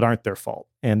people that aren't their fault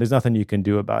and there's nothing you can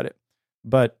do about it.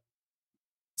 But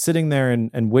sitting there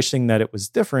and wishing that it was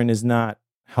different is not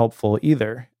helpful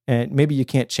either. And maybe you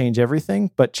can't change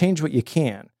everything, but change what you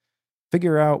can.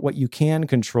 Figure out what you can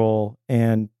control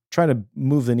and try to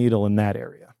move the needle in that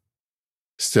area.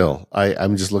 Still,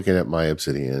 I'm just looking at my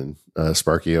Obsidian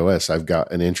Sparky OS. I've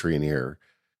got an entry in here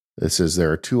that says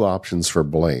there are two options for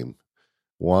blame.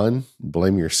 One,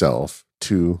 blame yourself.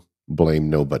 Two, blame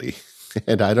nobody.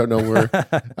 And I don't know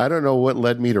I don't know what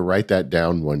led me to write that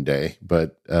down one day,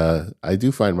 but I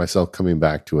do find myself coming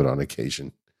back to it on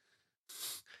occasion,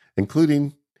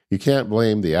 including you can't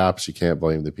blame the apps. You can't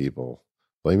blame the people.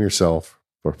 Blame yourself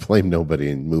or blame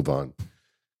nobody and move on.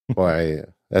 Boy,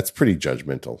 that's pretty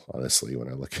judgmental, honestly, when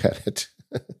I look at it.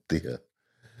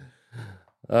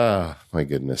 My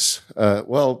goodness.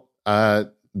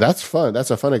 That's fun. That's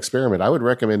a fun experiment. I would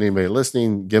recommend anybody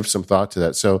listening give some thought to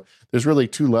that. So there's really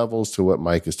two levels to what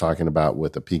Mike is talking about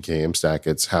with the PKM stack.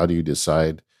 It's how do you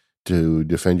decide to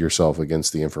defend yourself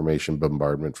against the information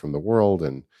bombardment from the world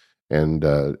and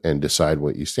decide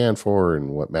what you stand for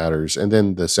and what matters. And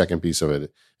then the second piece of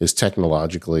it is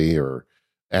technologically or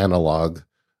analog,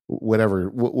 whatever.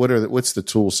 What's the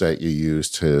tool set you use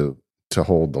to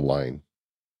hold the line?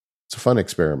 It's a fun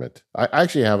experiment. I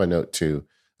actually have a note too.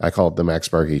 I call it the Max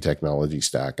Sparky Technology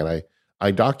Stack, and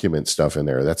I document stuff in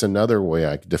there. That's another way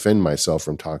I defend myself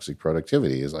from toxic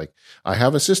productivity is like, I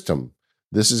have a system.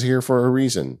 This is here for a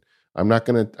reason. I'm not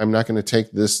going to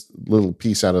take this little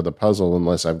piece out of the puzzle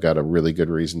unless I've got a really good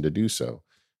reason to do so.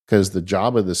 Because the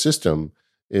job of the system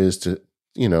is to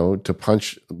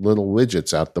punch little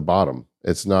widgets out the bottom.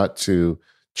 It's not to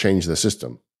change the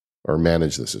system or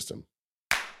manage the system.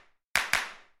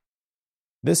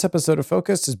 This episode of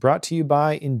Focused is brought to you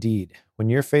by Indeed. When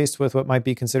you're faced with what might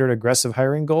be considered aggressive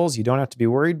hiring goals, you don't have to be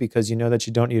worried because you know that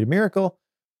you don't need a miracle.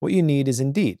 What you need is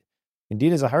Indeed.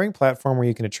 Indeed is a hiring platform where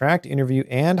you can attract, interview,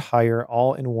 and hire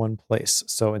all in one place.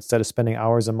 So instead of spending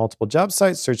hours on multiple job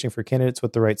sites searching for candidates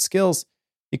with the right skills,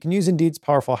 you can use Indeed's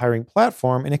powerful hiring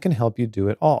platform, and it can help you do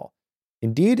it all.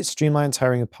 Indeed streamlines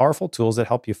hiring with powerful tools that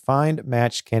help you find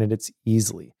matched candidates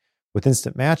easily. With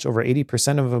Instant Match, over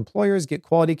 80% of employers get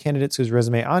quality candidates whose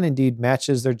resume on Indeed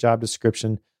matches their job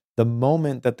description the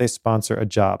moment that they sponsor a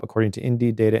job, according to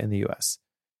Indeed data in the US.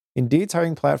 Indeed's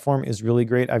hiring platform is really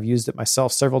great. I've used it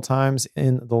myself several times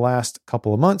in the last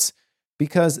couple of months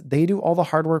because they do all the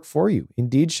hard work for you.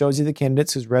 Indeed shows you the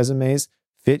candidates whose resumes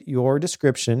fit your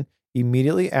description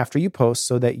immediately after you post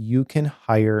so that you can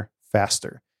hire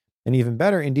faster. And even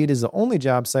better, Indeed is the only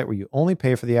job site where you only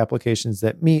pay for the applications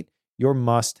that meet your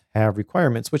must-have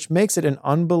requirements, which makes it an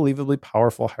unbelievably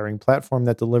powerful hiring platform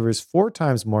that delivers 4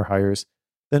 times more hires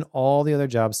than all the other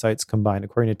job sites combined,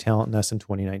 according to Talent Nest in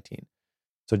 2019.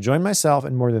 So join myself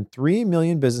and more than 3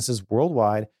 million businesses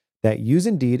worldwide that use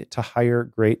Indeed to hire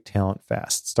great talent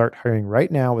fast. Start hiring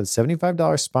right now with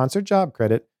 $75 sponsored job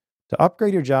credit to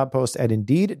upgrade your job post at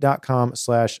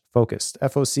Indeed.com/focused, Focused.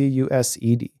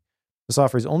 This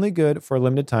offer is only good for a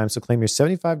limited time, so claim your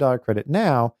 $75 credit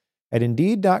now at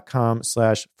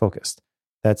Indeed.com/focused.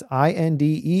 That's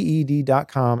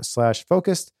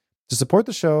INDEED.com/focused to support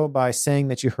the show by saying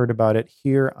that you heard about it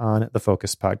here on the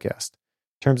Focus Podcast.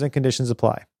 Terms and conditions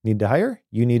apply. Need to hire?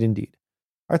 You need Indeed.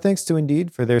 Our thanks to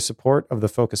Indeed for their support of the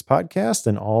Focus Podcast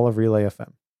and all of Relay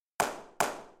FM.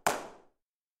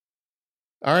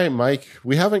 All right, Mike,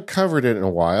 we haven't covered it in a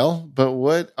while, but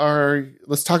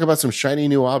let's talk about some shiny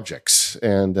new objects.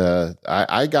 And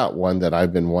I got one that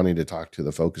I've been wanting to talk to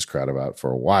the Focus crowd about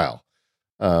for a while.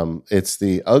 It's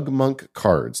the UgMonk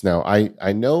cards. Now,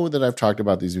 I know that I've talked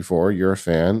about these before. You're a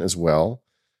fan as well.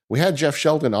 We had Jeff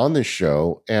Sheldon on this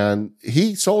show, and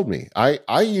he sold me.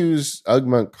 I use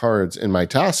UgMonk cards in my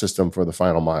task system for the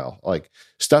final mile. Like,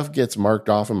 stuff gets marked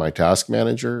off in my task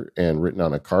manager and written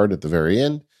on a card at the very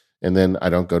end. And then I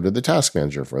don't go to the task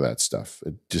manager for that stuff.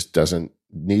 It just doesn't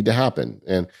need to happen.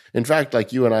 And in fact,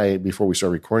 like you and I, before we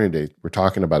start recording today, we're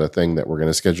talking about a thing that we're going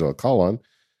to schedule a call on.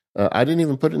 I didn't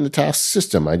even put it in the task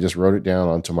system. I just wrote it down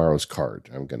on tomorrow's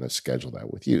card. I'm going to schedule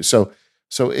that with you. So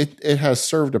it has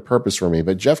served a purpose for me.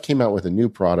 But Jeff came out with a new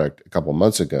product a couple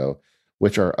months ago,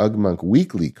 which are UgMonk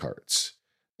weekly cards.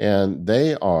 And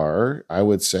they are, I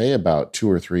would say, about 2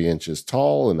 or 3 inches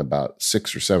tall and about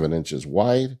 6 or 7 inches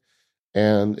wide.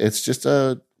 And it's just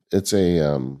a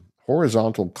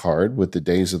horizontal card with the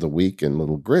days of the week and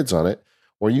little grids on it,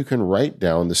 where you can write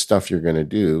down the stuff you're going to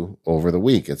do over the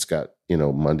week. It's got,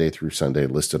 Monday through Sunday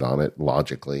listed on it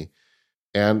logically.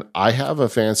 And I have a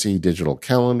fancy digital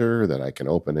calendar that I can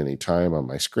open anytime on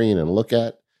my screen and look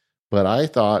at. But I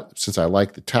thought, since I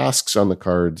like the tasks on the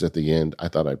cards at the end, I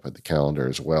thought I'd put the calendar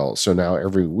as well. So now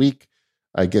every week,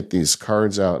 I get these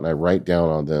cards out and I write down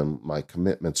on them my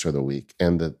commitments for the week.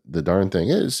 And the darn thing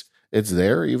is, it's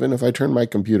there even if I turn my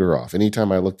computer off.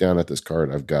 Anytime I look down at this card,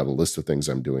 I've got a list of things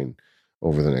I'm doing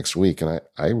over the next week. And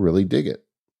I really dig it.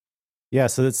 Yeah,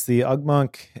 so it's the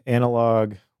UgMonk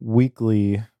analog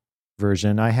weekly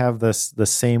version. I have the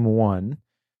same one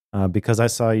because I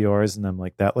saw yours and I'm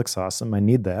like, that looks awesome. I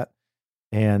need that.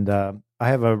 And I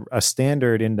have a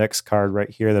standard index card right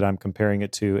here that I'm comparing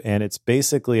it to. And it's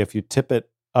basically, if you tip it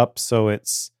up so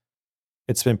it's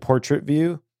in portrait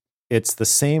view, it's the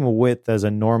same width as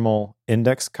a normal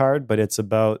index card, but it's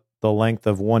about the length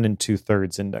of 1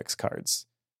 2/3 index cards.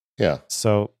 Yeah.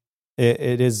 So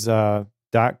it is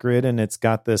dot grid, and it's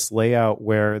got this layout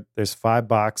where there's 5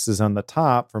 boxes on the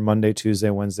top for Monday, Tuesday,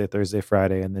 Wednesday, Thursday,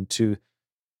 Friday, and then 2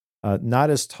 not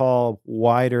as tall,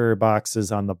 wider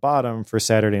boxes on the bottom for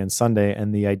Saturday and Sunday.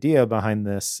 And the idea behind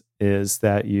this is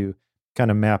that you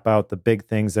kind of map out the big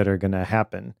things that are going to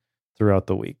happen throughout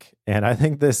the week. And I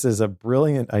think this is a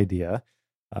brilliant idea.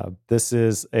 This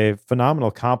is a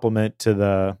phenomenal complement to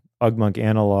the UgMonk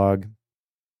analog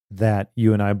that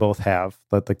you and I both have,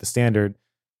 but like the standard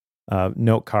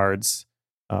note cards.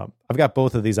 I've got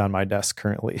both of these on my desk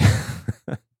currently.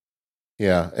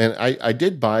 Yeah, and I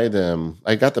did buy them.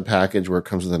 I got the package where it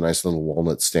comes with a nice little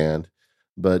walnut stand,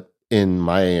 but in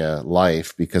my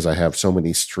life, because I have so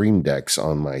many Stream Decks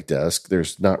on my desk,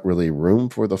 there's not really room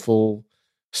for the full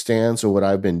stand. So what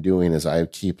I've been doing is I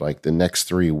keep like the next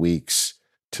 3 weeks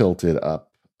tilted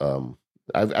up.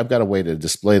 I've got a way to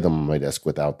display them on my desk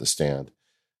without the stand.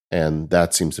 And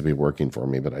that seems to be working for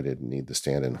me, but I didn't need the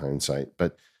stand in hindsight.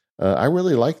 But I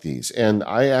really like these. And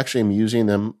I actually am using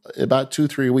them about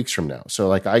 2-3 weeks from now. So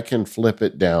like I can flip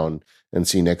it down and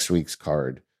see next week's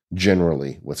card,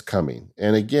 generally what's coming.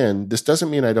 And again, this doesn't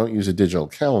mean I don't use a digital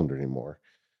calendar anymore,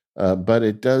 but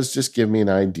it does just give me an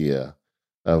idea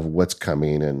of what's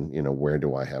coming and, where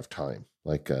do I have time?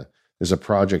 Like there's a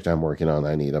project I'm working on.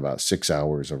 I need about 6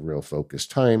 hours of real focused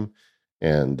time.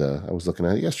 And I was looking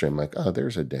at it yesterday. I'm like, oh,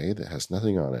 there's a day that has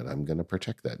nothing on it. I'm going to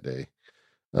protect that day.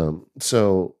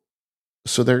 So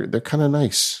they're kind of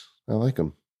nice. I like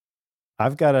them.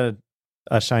 I've got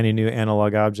a shiny new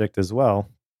analog object as well.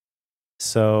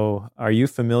 So are you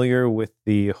familiar with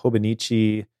the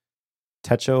Hobonichi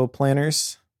Techo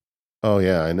planners? Oh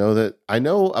yeah, I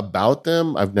know about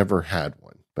them. I've never had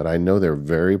one, but I know they're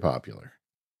very popular.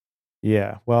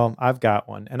 Yeah, well, I've got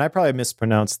one. And I probably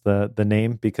mispronounced the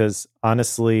name because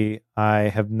honestly, I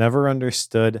have never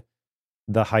understood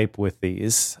the hype with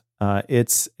these.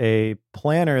 It's a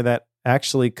planner that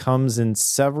actually comes in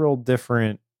several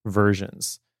different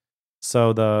versions.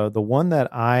 So the one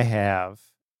that I have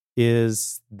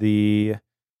is the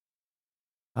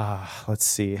let's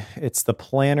see, it's the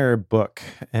planner book,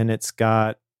 and it's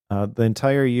got the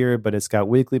entire year, but it's got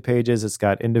weekly pages, it's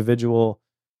got individual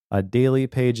daily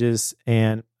pages,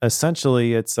 and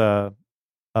essentially it's a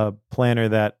planner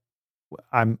that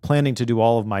I'm planning to do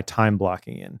all of my time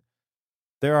blocking in.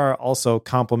 There are also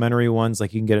complementary ones,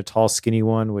 like you can get a tall, skinny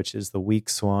one, which is the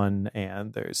weeks one,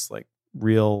 and there's like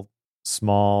real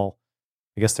small,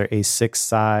 I guess they're A6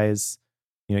 size.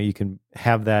 You can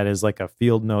have that as like a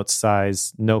field notes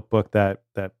size notebook that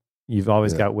you've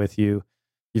always got with you.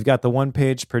 You've got the 1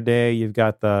 page per day. You've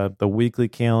got the weekly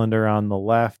calendar on the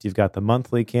left. You've got the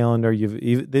monthly calendar.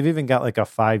 They've even got like a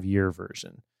 5-year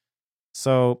version.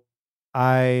 So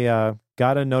I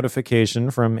got a notification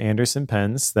from Anderson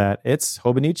Pens that it's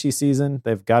Hobonichi season.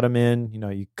 They've got them in.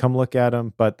 You come look at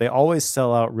them, but they always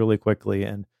sell out really quickly.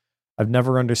 And I've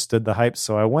never understood the hype.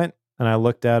 So I went and I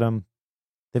looked at them.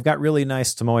 They've got really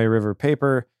nice Tomoe River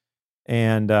paper,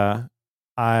 and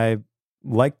I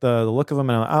like the look of them,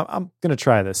 and I'm going to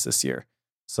try this year.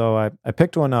 So I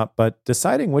picked one up, but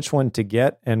deciding which one to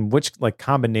get and which like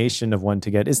combination of one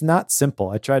to get is not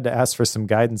simple. I tried to ask for some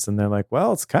guidance, and they're like,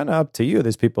 well, it's kind of up to you.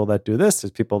 There's people that do this,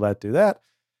 there's people that do that.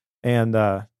 And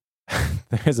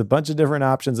there's a bunch of different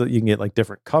options that you can get, like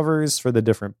different covers for the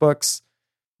different books.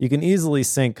 You can easily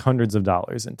sink hundreds of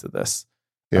dollars into this.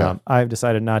 Yeah. I've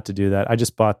decided not to do that. I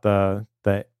just bought the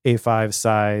A5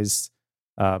 size,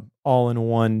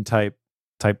 all-in-one type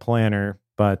planner,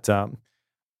 but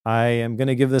I am going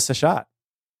to give this a shot.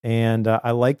 And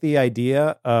I like the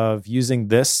idea of using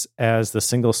this as the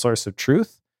single source of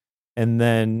truth and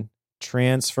then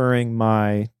transferring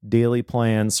my daily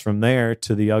plans from there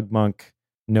to the Ugmonk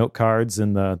note cards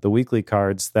and the weekly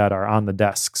cards that are on the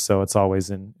desk. So it's always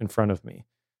in front of me.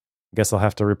 I guess I'll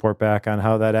have to report back on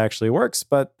how that actually works,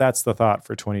 but that's the thought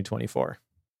for 2024.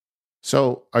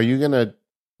 So are you going to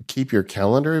keep your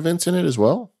calendar events in it as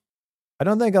well? I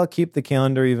don't think I'll keep the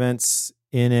calendar events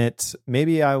in it.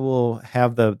 Maybe I will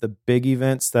have the big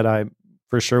events that I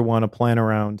for sure want to plan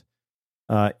around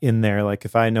in there. Like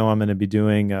if I know I'm going to be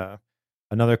doing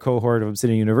another cohort of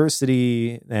Obsidian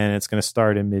University and it's going to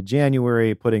start in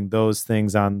mid-January, putting those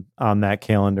things on that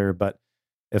calendar. But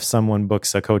if someone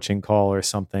books a coaching call or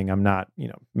something, I'm not,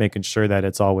 making sure that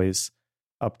it's always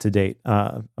up to date.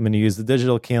 I'm going to use the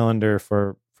digital calendar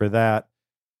for that,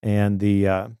 and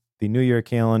the New Year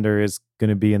calendar is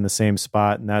going to be in the same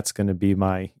spot, and that's going to be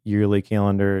my yearly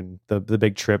calendar and the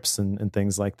big trips and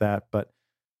things like that. But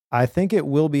I think it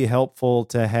will be helpful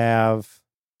to have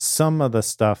some of the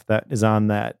stuff that is on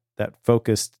that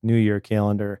focused New Year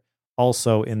calendar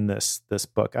also in this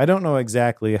book. I don't know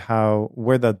exactly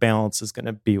where the balance is going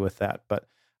to be with that, but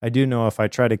I do know if I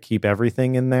try to keep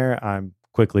everything in there, I'm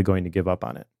quickly going to give up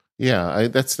on it. Yeah,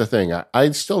 that's the thing.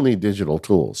 I still need digital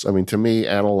tools. I mean, to me,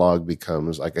 analog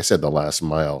becomes, like I said, the last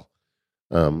mile.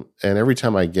 And every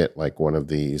time I get like one of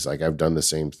these, like I've done the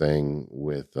same thing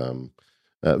with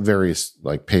various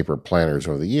like paper planners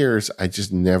over the years, I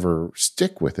just never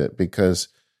stick with it because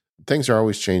things are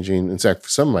always changing. In fact,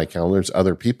 some of my calendars,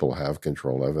 other people have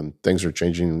control of, and things are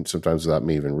changing sometimes without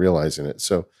me even realizing it.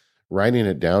 So writing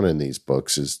it down in these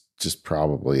books is just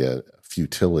probably a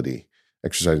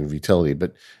exercise in futility.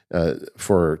 But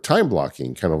for time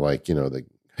blocking, kind of like, the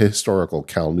historical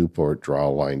Cal Newport draw a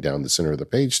line down the center of the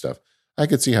page stuff, I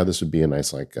could see how this would be a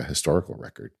nice, like a historical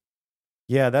record.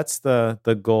 Yeah, that's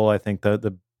the goal. I think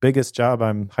the biggest job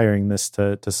I'm hiring this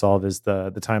to solve is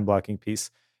the time blocking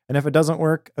piece. And if it doesn't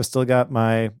work, I've still got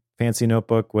my fancy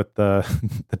notebook with the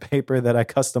the paper that I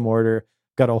custom order.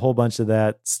 Got a whole bunch of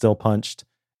that still punched,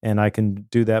 and I can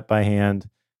do that by hand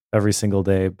every single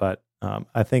day. But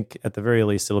I think at the very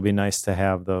least, it'll be nice to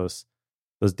have those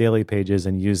daily pages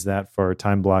and use that for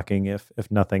time blocking, if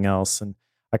nothing else. And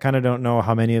I kind of don't know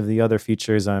how many of the other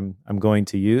features I'm going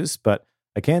to use, but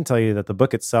I can tell you that the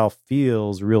book itself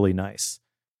feels really nice.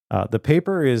 The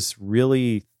paper is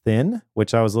really thin,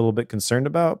 which I was a little bit concerned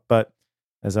about. But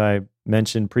as I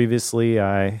mentioned previously,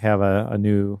 I have a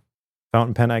new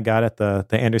fountain pen I got at the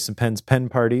Anderson Pens pen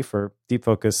party for Deep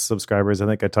Focus subscribers. I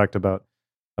think I talked about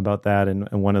that in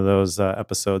one of those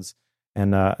episodes.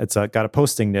 And it's got a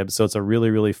posting nib, so it's a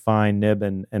really, really fine nib,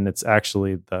 and it's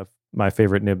actually my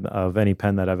favorite nib of any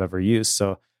pen that I've ever used.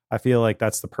 So I feel like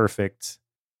that's the perfect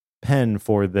pen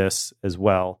for this as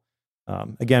well.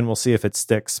 Again, we'll see if it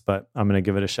sticks, but I'm going to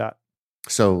give it a shot.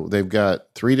 So they've got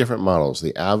 3 different models: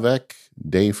 the Avec,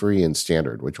 Day Free, and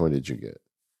Standard. Which one did you get?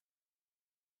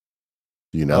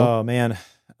 Do you know? Oh man,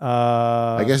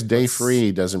 I guess Day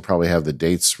Free doesn't probably have the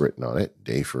dates written on it.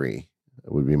 Day Free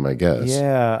would be my guess.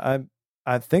 Yeah,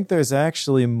 I think there's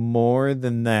actually more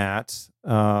than that.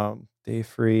 Day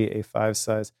Free, A5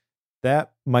 size.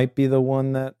 That might be the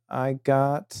one that I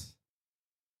got.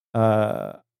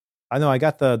 I know I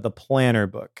got the planner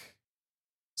book.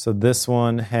 So this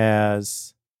one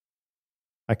has,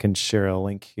 I can share a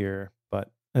link here,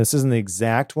 but this isn't the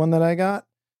exact one that I got.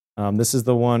 This is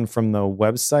the one from the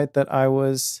website that I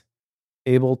was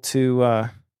able to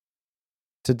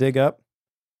dig up.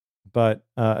 But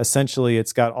essentially,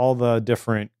 it's got all the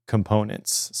different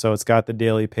components. So it's got the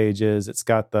daily pages, it's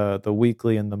got the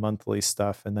weekly and the monthly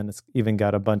stuff, and then it's even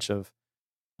got a bunch of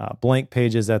blank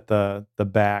pages at the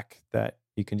back that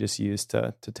you can just use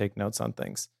to take notes on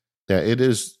things. Yeah, it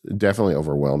is definitely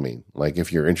overwhelming. Like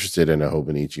if you're interested in a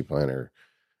Hobonichi planner,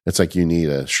 it's like you need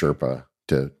a Sherpa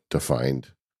to find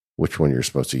which one you're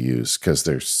supposed to use, because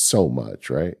there's so much,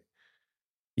 right?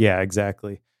 Yeah,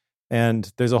 exactly.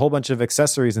 And there's a whole bunch of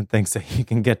accessories and things that you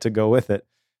can get to go with it.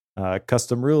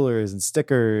 Custom rulers and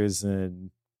stickers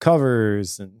and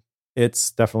covers. And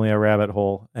it's definitely a rabbit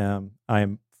hole.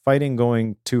 I'm fighting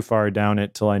going too far down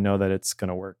it till I know that it's going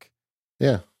to work.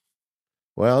 Yeah.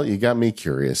 Well, you got me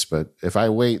curious, but if I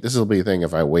wait, this will be a thing.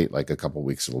 If I wait like a couple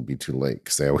weeks, it'll be too late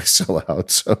because they always sell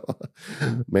out. So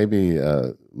maybe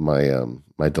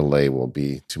my delay will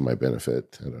be to my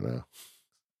benefit. I don't know.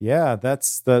 Yeah,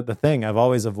 that's the thing. I've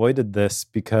always avoided this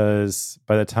because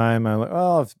by the time I'm like,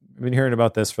 oh, I've been hearing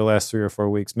about this for the last 3 or 4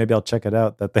 weeks. Maybe I'll check it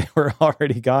out, that they were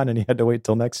already gone and you had to wait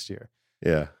till next year.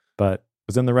 Yeah. But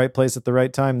was in the right place at the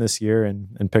right time this year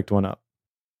and picked one up.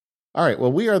 All right.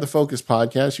 Well, we are the Focus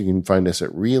Podcast. You can find us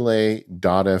at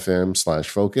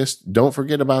relay.fm/focused. Don't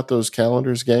forget about those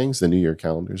calendars, gangs. The New Year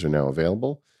calendars are now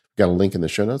available. We've got a link in the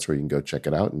show notes where you can go check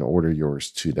it out and order yours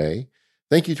today.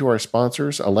 Thank you to our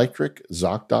sponsors, Electric,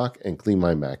 ZocDoc, and Clean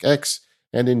My Mac X.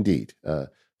 And indeed,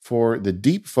 for the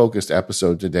deep focused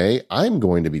episode today, I'm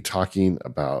going to be talking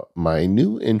about my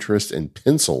new interest in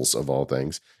pencils of all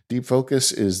things. Deep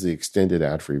Focus is the extended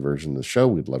ad-free version of the show.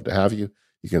 We'd love to have you.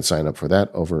 You can sign up for that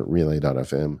over at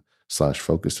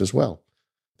relay.fm/focused as well.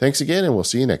 Thanks again, and we'll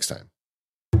see you next time.